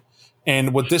people.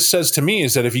 And what this says to me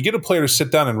is that if you get a player to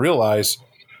sit down and realize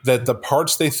that the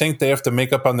parts they think they have to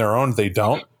make up on their own, they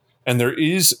don't, and there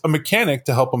is a mechanic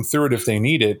to help them through it if they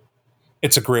need it,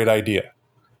 it's a great idea.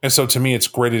 And so to me, it's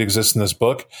great it exists in this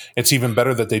book. It's even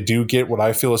better that they do get what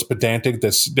I feel is pedantic,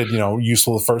 that's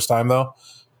useful the first time, though.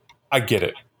 I get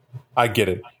it.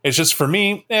 It's just, for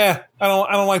me, I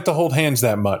don't like to hold hands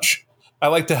that much. I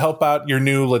like to help out. You're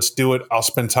new. Let's do it. I'll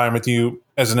spend time with you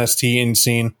as an ST in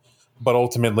scene. But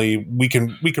ultimately, we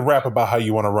can rap about how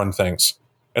you want to run things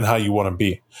and how you want to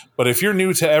be. But if you're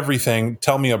new to everything,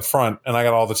 tell me up front, and I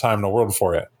got all the time in the world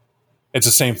for it. It's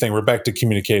the same thing. We're back to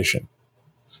communication.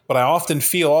 But I often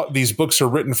feel these books are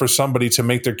written for somebody to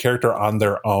make their character on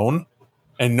their own,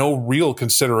 and no real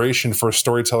consideration for a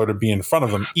storyteller to be in front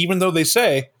of them, even though they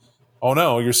say, oh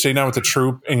no, you're sitting down with the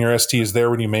troop and your ST is there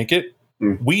when you make it.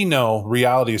 Mm-hmm. We know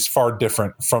reality is far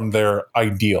different from their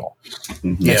ideal.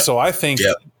 Mm-hmm. And so I think,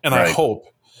 I hope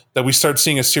that we start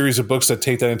seeing a series of books that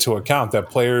take that into account, that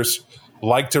players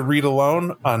like to read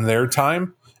alone on their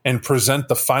time and present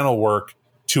the final work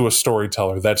to a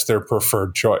storyteller. That's their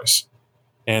preferred choice.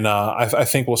 And I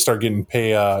think we'll start getting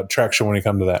traction when it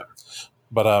comes to that.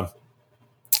 But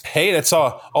hey, that's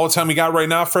all the time we got right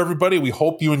now for everybody. We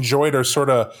hope you enjoyed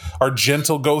our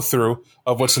gentle go through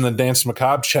of what's in the Danse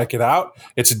Macabre. Check it out.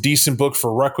 It's a decent book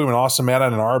for Requiem, an awesome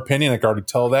add-on in our opinion. I can already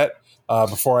tell that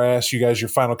before I ask you guys your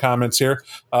final comments here.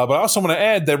 But I also want to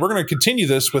add that we're going to continue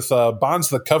this with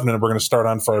Bonds of the Covenant. We're going to start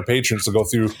on for our patrons to go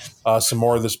through some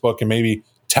more of this book and maybe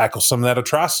tackle some of that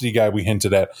atrocity guy we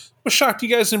hinted at. I was shocked you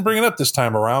guys didn't bring it up this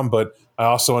time around, but I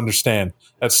also understand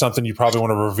that's something you probably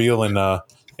want to reveal in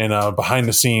and behind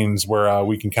the scenes where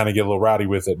we can kind of get a little rowdy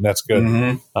with it, and that's good.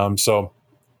 Mm-hmm. So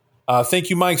thank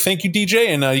you, Mike. Thank you, DJ.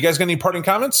 And you guys got any parting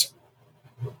comments?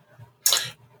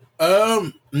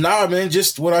 Nah, man,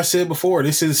 just what I said before.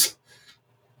 This is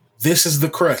the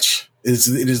crutch. It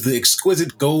is the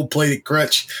exquisite gold-plated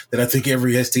crutch that I think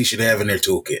every ST should have in their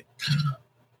toolkit.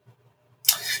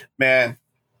 Man,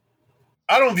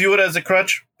 I don't view it as a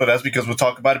crutch, but that's because we'll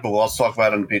talk about it, but we'll also talk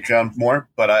about it on Patreon more.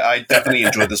 But I definitely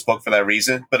enjoyed this book for that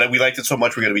reason. But we liked it so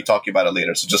much, we're going to be talking about it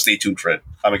later. So just stay tuned for it.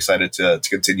 I'm excited to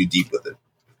continue deep with it.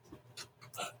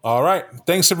 All right.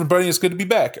 Thanks, everybody. It's good to be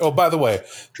back. Oh, by the way,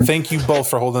 thank you both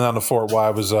for holding down the fort while I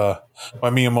was,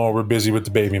 while me and Mo were busy with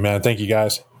the baby, man. Thank you,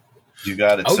 guys. You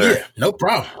got it, sir. Oh, yeah. No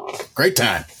problem. Great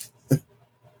time.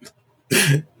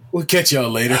 We'll catch y'all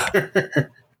later.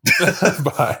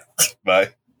 Bye. Bye.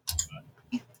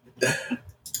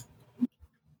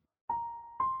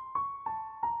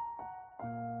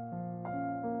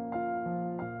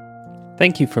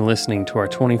 Thank you for listening to our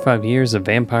 25 Years of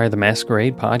Vampire the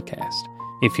Masquerade podcast.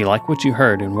 If you like what you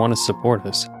heard and want to support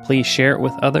us, please share it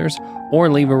with others or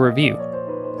leave a review.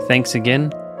 Thanks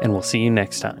again, and we'll see you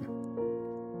next time.